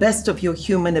 to the best of your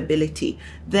human ability,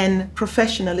 then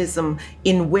professionalism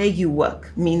in where you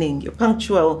work, meaning you're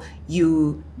punctual,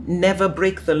 you never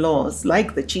break the laws,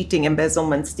 like the cheating,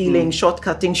 embezzlement, stealing,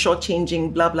 shortcutting,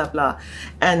 shortchanging, blah, blah, blah.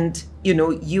 And,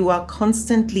 you are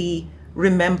constantly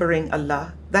remembering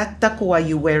Allah. That taqwa,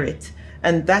 you wear it.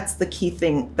 And that's the key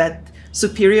thing, that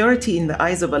superiority in the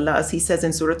eyes of Allah, as he says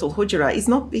in Surah Al-Hujra, is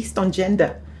not based on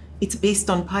gender. It's based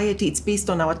on piety. It's based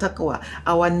on our taqwa,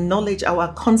 our knowledge,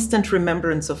 our constant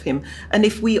remembrance of him. And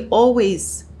if we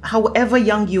always, however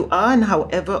young you are and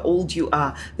however old you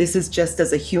are, this is just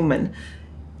as a human,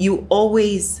 you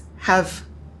always have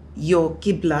your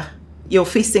qibla, you're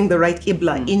facing the right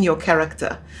qibla in your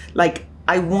character. Like,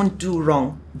 I won't do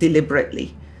wrong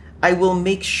deliberately. I will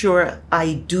make sure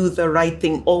I do the right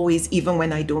thing always, even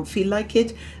when I don't feel like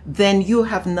it. Then you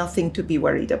have nothing to be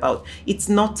worried about. It's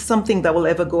not something that will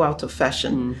ever go out of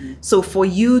fashion. So for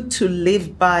you to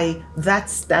live by that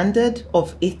standard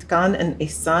of itqan and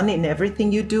ihsan in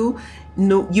everything you do,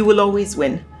 no, you will always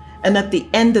win. And at the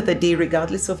end of the day,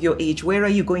 regardless of your age, where are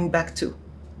you going back to?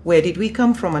 Where did we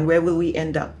come from and where will we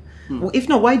end up? If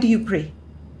not, why do you pray?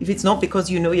 If it's not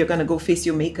because you're going to go face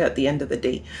your maker at the end of the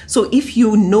day. So if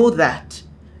you know that,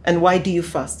 and why do you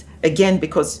fast? Again,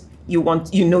 because you're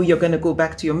going to go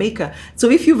back to your maker. So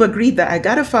if you've agreed that I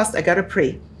got to fast, I got to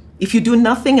pray. If you do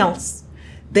nothing else,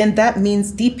 then that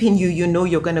means deep in you,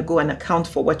 you're going to go and account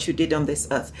for what you did on this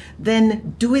earth.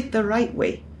 Then do it the right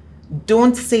way.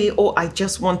 Don't say, oh, I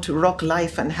just want to rock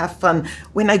life and have fun.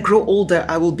 When I grow older,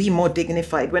 I will be more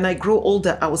dignified. When I grow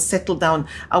older, I will settle down.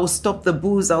 I will stop the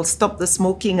booze. I'll stop the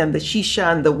smoking and the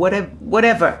shisha and the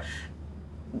whatever.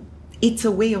 It's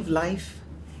a way of life.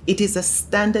 It is a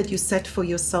standard you set for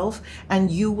yourself, and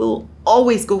you will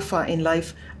always go far in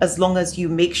life as long as you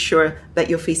make sure that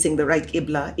you're facing the right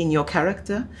qibla in your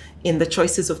character, in the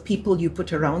choices of people you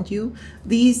put around you.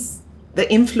 The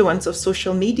influence of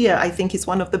social media, I think, is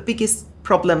one of the biggest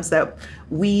problems that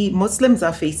we Muslims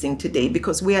are facing today,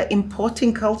 because we are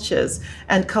importing cultures,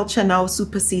 and culture now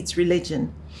supersedes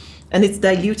religion. And it's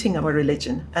diluting our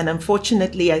religion. And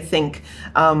unfortunately, I think,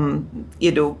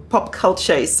 pop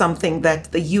culture is something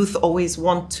that the youth always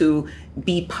want to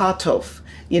be part of.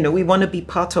 We want to be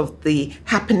part of the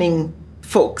happening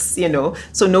folks,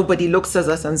 so nobody looks at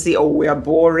us and say, oh, we are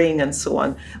boring and so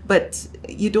on. But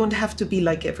you don't have to be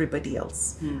like everybody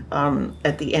else.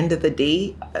 At the end of the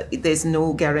day, there's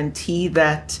no guarantee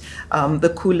that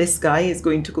the coolest guy is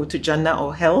going to go to Jannah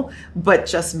or hell, but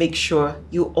just make sure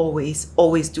you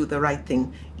always do the right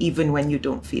thing, even when you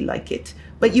don't feel like it.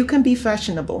 But you can be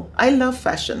fashionable. I love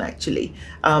fashion, actually.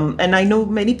 And I know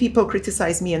many people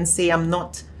criticize me and say I'm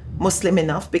not Muslim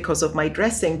enough because of my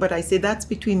dressing, but I say that's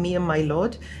between me and my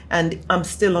Lord, and I'm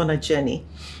still on a journey,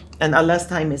 and Allah's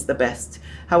time is the best.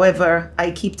 However,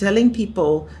 I keep telling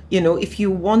people, if you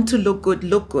want to look good,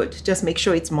 just make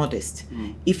sure it's modest.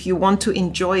 If you want to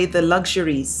enjoy the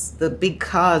luxuries, the big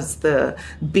cars, the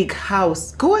big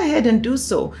house, go ahead and do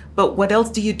so. But what else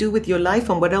do you do with your life,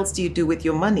 and what else do you do with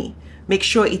your money? Make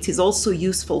sure it is also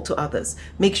useful to others.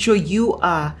 Make sure you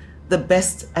are the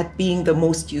best at being the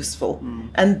most useful.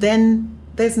 And then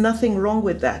there's nothing wrong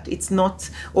with that. It's not,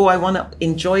 oh, I want to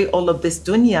enjoy all of this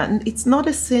dunya. And it's not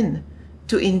a sin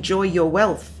to enjoy your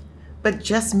wealth, but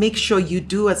just make sure you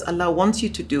do as Allah wants you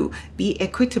to do. Be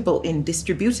equitable in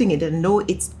distributing it, and know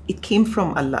it came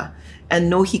from Allah, and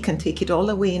know He can take it all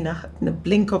away in a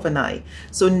blink of an eye.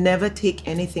 So never take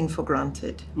anything for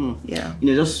granted. Yeah.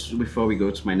 Just before we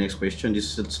go to my next question,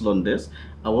 just still on this,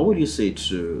 what would you say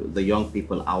to the young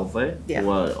people out there who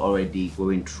are already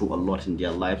going through a lot in their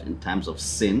lives in terms of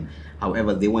sin?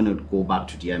 However, they want to go back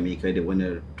to their Maker, they want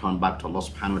to turn back to Allah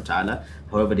subhanahu wa ta'ala.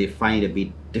 However, they find it a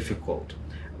bit difficult.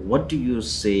 What do you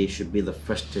say should be the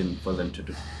first thing for them to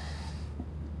do?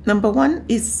 Number one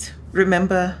is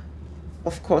remember,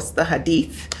 of course, the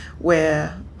hadith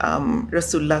where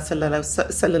Rasulullah sallallahu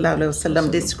alaihi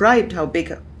wasallam described how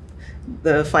big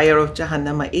the fire of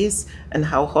Jahannam is and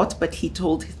how hot, but he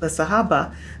told the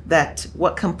Sahaba that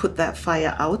what can put that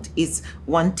fire out is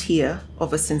one tear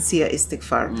of a sincere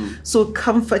istighfar. So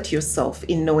comfort yourself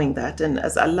in knowing that. And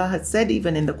as Allah had said,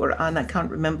 even in the Quran, I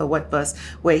can't remember what verse,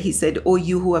 where He said, "Oh,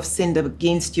 you who have sinned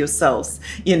against yourselves."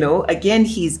 Again,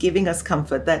 He's giving us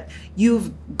comfort that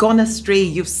you've gone astray,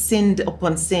 you've sinned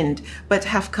upon sinned, but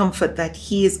have comfort that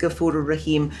He is Ghafurur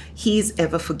Rahim, He is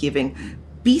ever forgiving.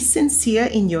 Be sincere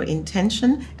in your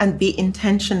intention, and be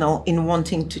intentional in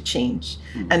wanting to change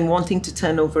and wanting to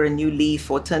turn over a new leaf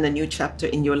or turn a new chapter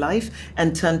in your life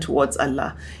and turn towards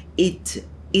Allah. It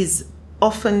is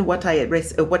often what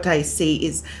I say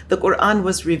is the Quran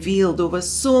was revealed over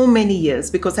so many years,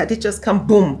 because had it just come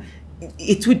boom,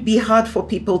 it would be hard for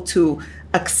people to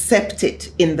accept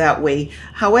it in that way.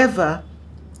 However,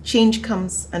 change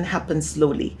comes and happens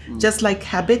slowly. Just like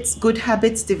habits, good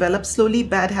habits develop slowly,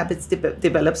 bad habits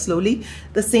develop slowly.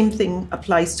 The same thing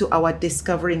applies to our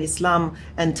discovering Islam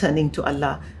and turning to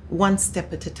Allah. One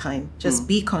step at a time. Just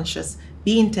be conscious,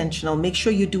 be intentional. Make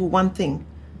sure you do one thing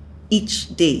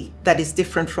each day that is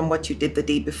different from what you did the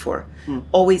day before.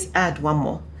 Always add one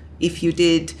more. If you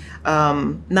did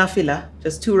nafila,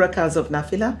 just 2 rakahs of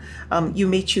nafila, you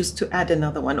may choose to add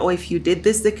another one. Or if you did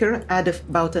this dhikr, add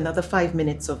about another 5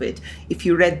 minutes of it. If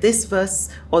you read this verse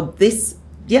or this,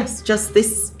 just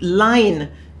this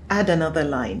line, add another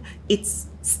line. It's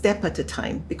step at a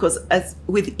time, because as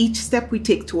with each step we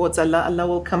take towards Allah, Allah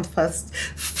will come faster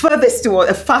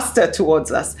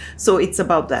towards us. So it's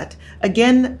about that.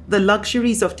 Again, the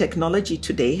luxuries of technology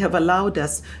today have allowed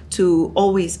us to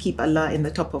always keep Allah in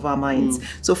the top of our minds.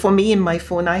 So for me, in my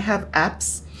phone, I have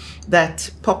apps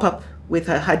that pop up with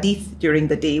a hadith during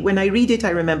the day. When I read it, I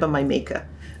remember my Maker,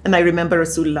 and I remember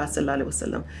Rasulullah sallallahu alaihi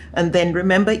wasallam. And then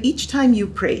remember, each time you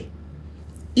pray,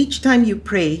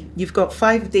 you've got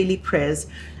 5 daily prayers,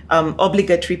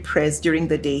 obligatory prayers during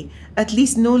the day. At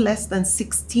least no less than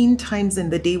 16 times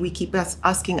in the day we keep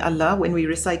asking Allah, when we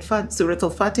recite Surah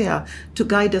Al-Fatiha, to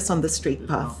guide us on the straight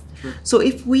path. So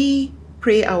if we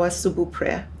pray our Subuh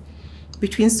prayer,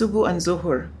 between Subuh and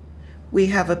Zuhur, we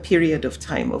have a period of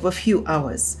time of a few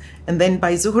hours. And then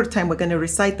by Zuhur time, we're going to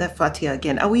recite that Fatiha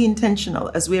again. Are we intentional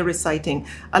as we're reciting,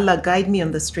 Allah guide me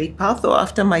on the straight path? Or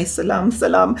after my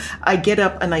salam, I get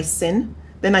up and I sin.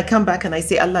 Then I come back and I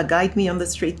say, Allah guide me on the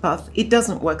straight path. It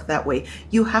doesn't work that way.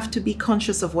 You have to be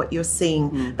conscious of what you're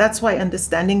saying. That's why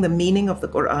understanding the meaning of the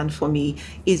Quran for me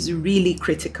is really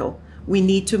critical. We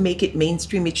need to make it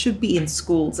mainstream. It should be in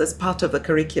schools as part of the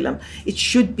curriculum. It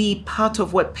should be part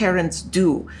of what parents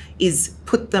do, is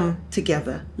put them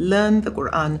together. Learn the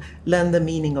Quran, learn the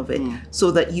meaning of it, so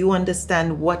that you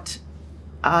understand what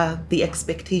are the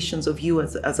expectations of you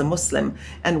as a Muslim,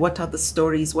 and what are the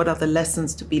stories, what are the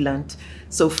lessons to be learnt.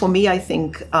 So for me, I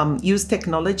think use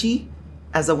technology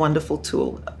as a wonderful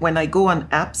tool. When I go on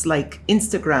apps like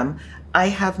Instagram, I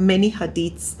have many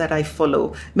hadiths that I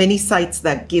follow, many sites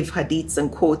that give hadiths and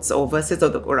quotes or verses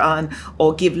of the Quran,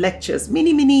 or give lectures,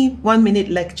 many 1-minute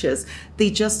lectures. They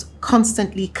just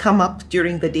constantly come up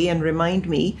during the day and remind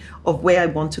me of where I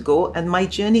want to go, and my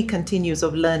journey continues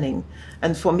of learning.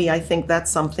 And for me, I think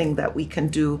that's something that we can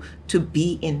do to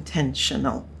be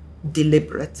intentional,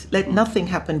 deliberate. Let nothing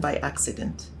happen by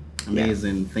accident.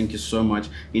 Amazing. Yeah. Thank you so much.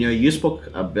 You spoke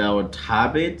about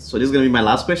habits. So this is going to be my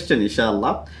last question,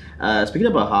 inshallah. Speaking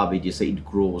about habit, you say it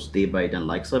grows day by day and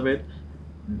likes of it.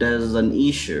 there's an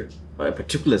issue, or a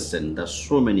particular sin that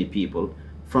so many people,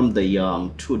 from the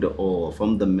young to the old,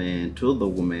 from the men to the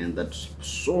women, that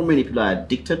so many people are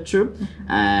addicted to,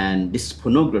 and this is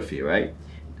pornography, right?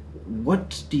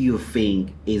 What do you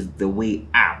think is the way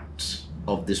out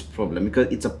of this problem?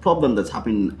 Because it's a problem that's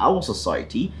happening in our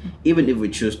society. Even if we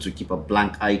choose to keep a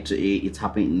blank eye to it, it's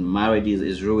happening in marriages,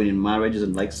 it's ruining marriages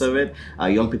and likes of it.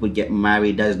 Young people get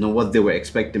married, that is not what they were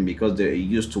expecting because they're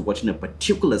used to watching a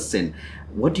particular sin.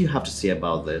 What do you have to say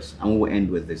about this? And we'll end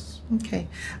with this. Okay.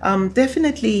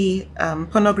 Definitely,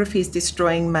 pornography is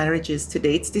destroying marriages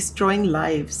today. It's destroying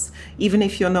lives. Even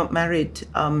if you're not married,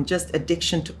 just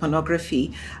addiction to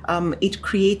pornography, it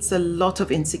creates a lot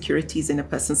of insecurities in a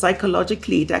person.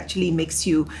 Psychologically, it actually makes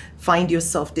you find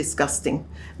yourself disgusting.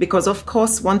 Because, of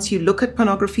course, once you look at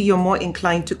pornography, you're more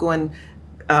inclined to go and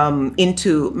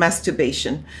into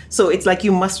masturbation. So it's like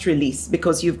you must release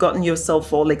because you've gotten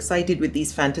yourself all excited with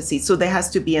these fantasies. So there has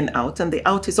to be an out, and the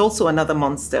out is also another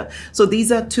monster. So these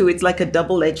are two, it's like a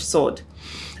double-edged sword.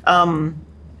 I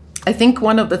think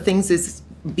one of the things is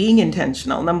being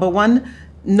intentional. Number one,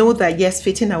 know that yes,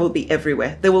 fitina will be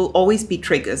everywhere. There will always be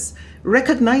triggers.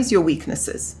 Recognize your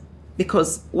weaknesses.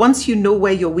 Because once you know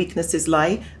where your weaknesses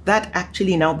lie, that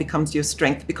actually now becomes your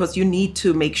strength, because you need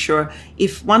to make sure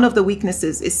if one of the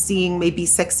weaknesses is seeing maybe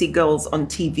sexy girls on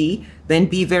TV, then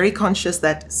be very conscious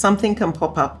that something can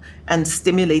pop up and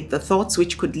stimulate the thoughts,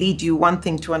 which could lead you one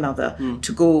thing to another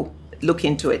to go look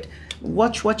into it.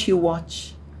 Watch what you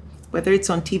watch, whether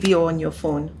it's on TV or on your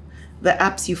phone, the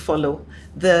apps you follow,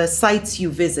 the sites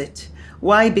you visit.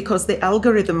 Why? Because the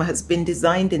algorithm has been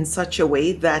designed in such a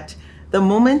way that the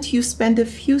moment you spend a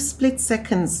few split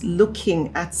seconds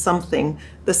looking at something,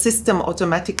 the system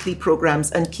automatically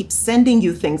programs and keeps sending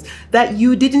you things that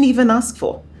you didn't even ask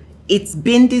for. It's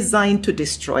been designed to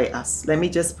destroy us. Let me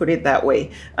just put it that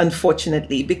way,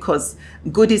 unfortunately, because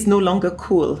good is no longer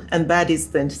cool and bad is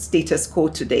the status quo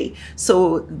today.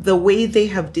 So the way they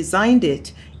have designed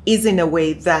it is in a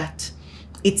way that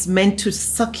it's meant to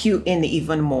suck you in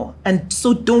even more. And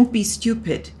so don't be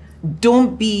stupid.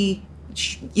 Don't be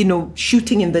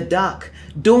shooting in the dark.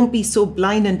 Don't be so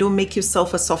blind and don't make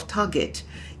yourself a soft target.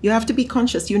 You have to be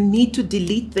conscious. You need to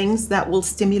delete things that will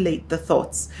stimulate the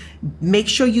thoughts. Make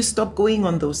sure you stop going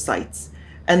on those sites,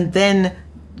 and then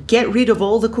get rid of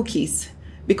all the cookies,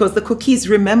 because the cookies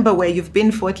remember where you've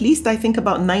been for at least, I think,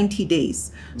 about 90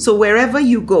 days. So wherever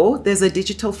you go, there's a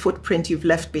digital footprint you've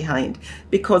left behind,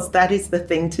 because that is the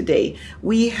thing today.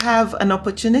 We have an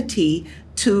opportunity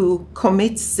to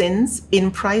commit sins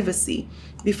in privacy.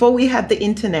 Before we had the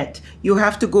internet, you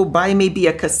have to go buy maybe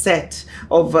a cassette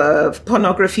of a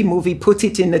pornography movie, put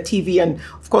it in the TV, and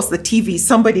of course the TV,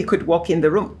 somebody could walk in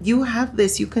the room. You have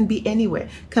this, you can be anywhere.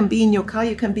 Can be in your car,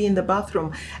 you can be in the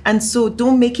bathroom. And so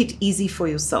don't make it easy for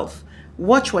yourself.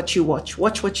 Watch what you watch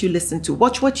what you listen to,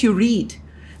 watch what you read.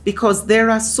 Because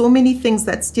there are so many things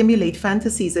that stimulate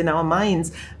fantasies in our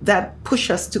minds that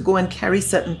push us to go and carry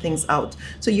certain things out.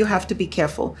 So you have to be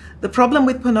careful. The problem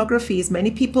with pornography is many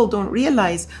people don't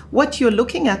realize what you're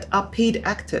looking at are paid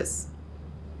actors.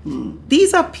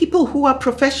 These are people who are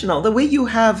professional. The way you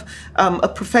have a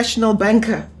professional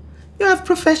banker, you have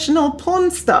professional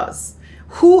porn stars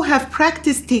who have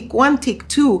practiced take one, take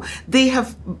two. They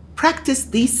have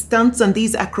practiced these stunts and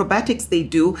these acrobatics they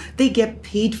do. They get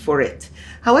paid for it.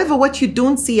 However, what you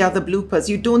don't see are the bloopers.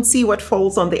 You don't see what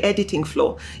falls on the editing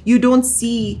floor. You don't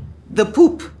see the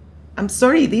poop. I'm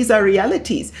sorry, these are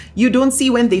realities. You don't see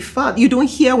when they fart. You don't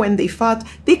hear when they fart.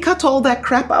 They cut all that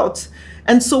crap out.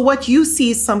 And so what you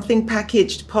see is something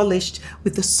packaged, polished,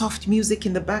 with the soft music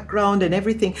in the background and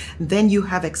everything. Then you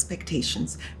have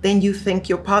expectations. Then you think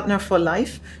your partner for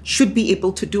life should be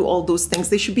able to do all those things.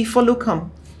 They should be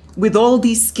follow-come with all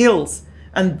these skills.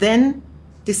 And then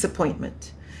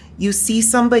disappointment. You see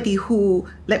somebody who,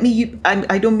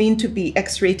 I don't mean to be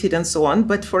X-rated and so on,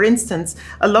 but for instance,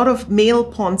 a lot of male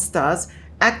porn stars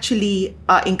actually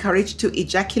are encouraged to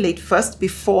ejaculate first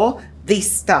before they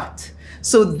start.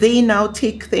 So they now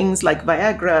take things like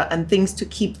Viagra and things to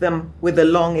keep them with a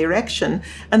long erection.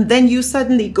 And then you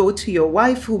suddenly go to your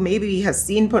wife who maybe has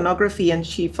seen pornography and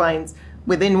she finds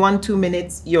within 1-2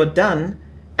 minutes you're done,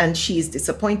 and she is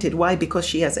disappointed. Why? Because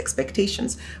she has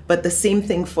expectations. But the same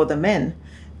thing for the men.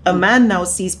 A man now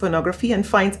sees pornography and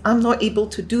finds, I'm not able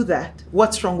to do that.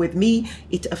 What's wrong with me?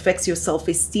 It affects your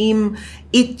self-esteem.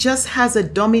 It just has a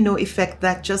domino effect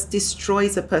that just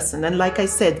destroys a person. And like I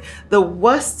said, the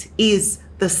worst is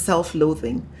the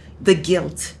self-loathing, the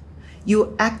guilt.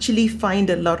 You actually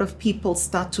find a lot of people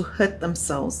start to hurt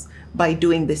themselves by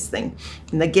doing this thing.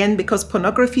 And again, because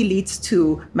pornography leads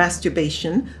to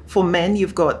masturbation, for men,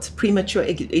 you've got premature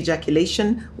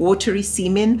ejaculation, watery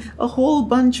semen, a whole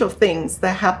bunch of things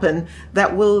that happen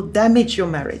that will damage your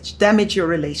marriage, damage your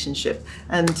relationship.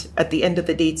 And at the end of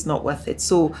the day, it's not worth it.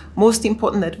 So most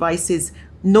important advice is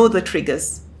know the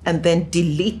triggers and then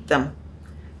delete them.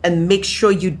 And make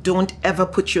sure you don't ever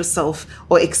put yourself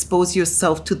or expose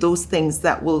yourself to those things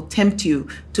that will tempt you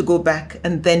to go back,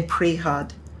 and then pray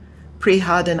hard. Pray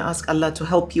hard and ask Allah to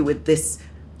help you with this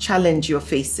challenge you're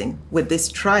facing, with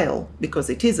this trial, because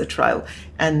it is a trial.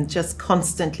 And just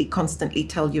constantly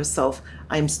tell yourself,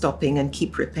 I'm stopping, and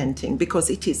keep repenting, because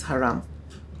it is haram.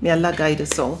 May Allah guide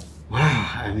us all.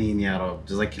 Wow, I mean, Ya Rab,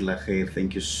 Jazakillah khair,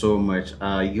 thank you so much.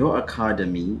 Your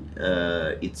academy,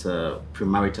 it's a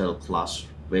premarital class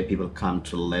where people come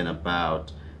to learn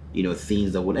about,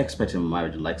 things that would expect in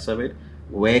marriage, like it.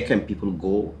 Where can people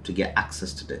go to get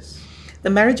access to this? The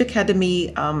Marriage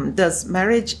Academy does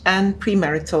marriage and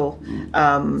premarital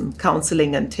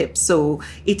counseling and tips. So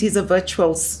it is a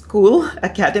virtual school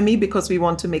academy because we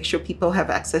want to make sure people have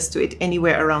access to it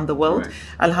anywhere around the world. Right.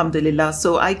 Alhamdulillah.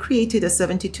 So I created a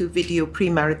 72 video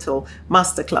premarital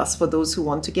masterclass for those who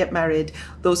want to get married,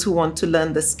 those who want to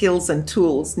learn the skills and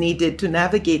tools needed to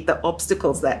navigate the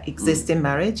obstacles that exist in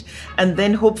marriage, and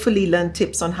then hopefully learn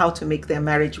tips on how to make their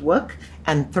marriage work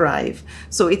and thrive.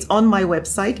 So it's on my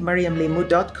website,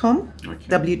 maryamlemu.com,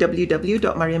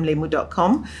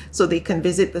 www.maryamlemu.com. So they can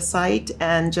visit the site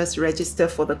and just register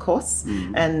for the course.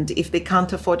 And if they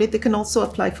can't afford it, they can also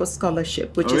apply for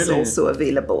scholarship, which is also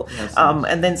available. Yes,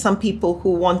 and then some people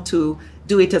who want to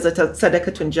do it as a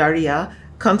sadaqatun jariyah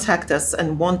contact us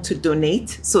and want to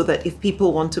donate, so that if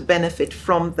people want to benefit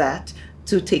from that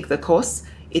to take the course,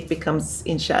 it becomes,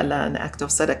 inshallah, an act of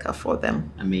sadaqah for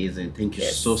them. Amazing. Thank you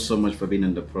so much for being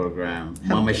on the program.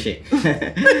 Mama Sheikh.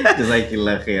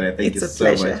 Jazakallah khair. Thank you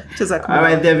so much. All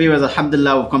right, there, viewers.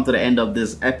 Alhamdulillah, we've come to the end of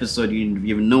this episode.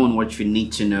 You've known what you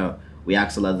need to know. We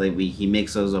ask Allah that He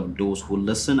makes us of those who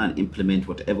listen and implement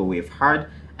whatever we've heard.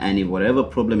 And if whatever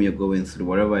problem you're going through,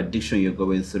 whatever addiction you're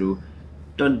going through,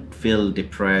 don't feel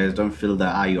depressed. Don't feel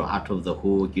that you're out of the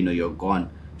hook, you're gone.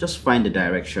 Just find a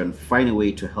direction, find a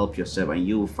way to help yourself, and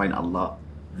you will find Allah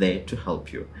there to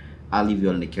help you. I'll leave you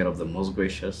all in the care of the most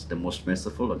gracious, the most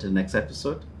merciful. Until the next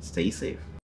episode, stay safe.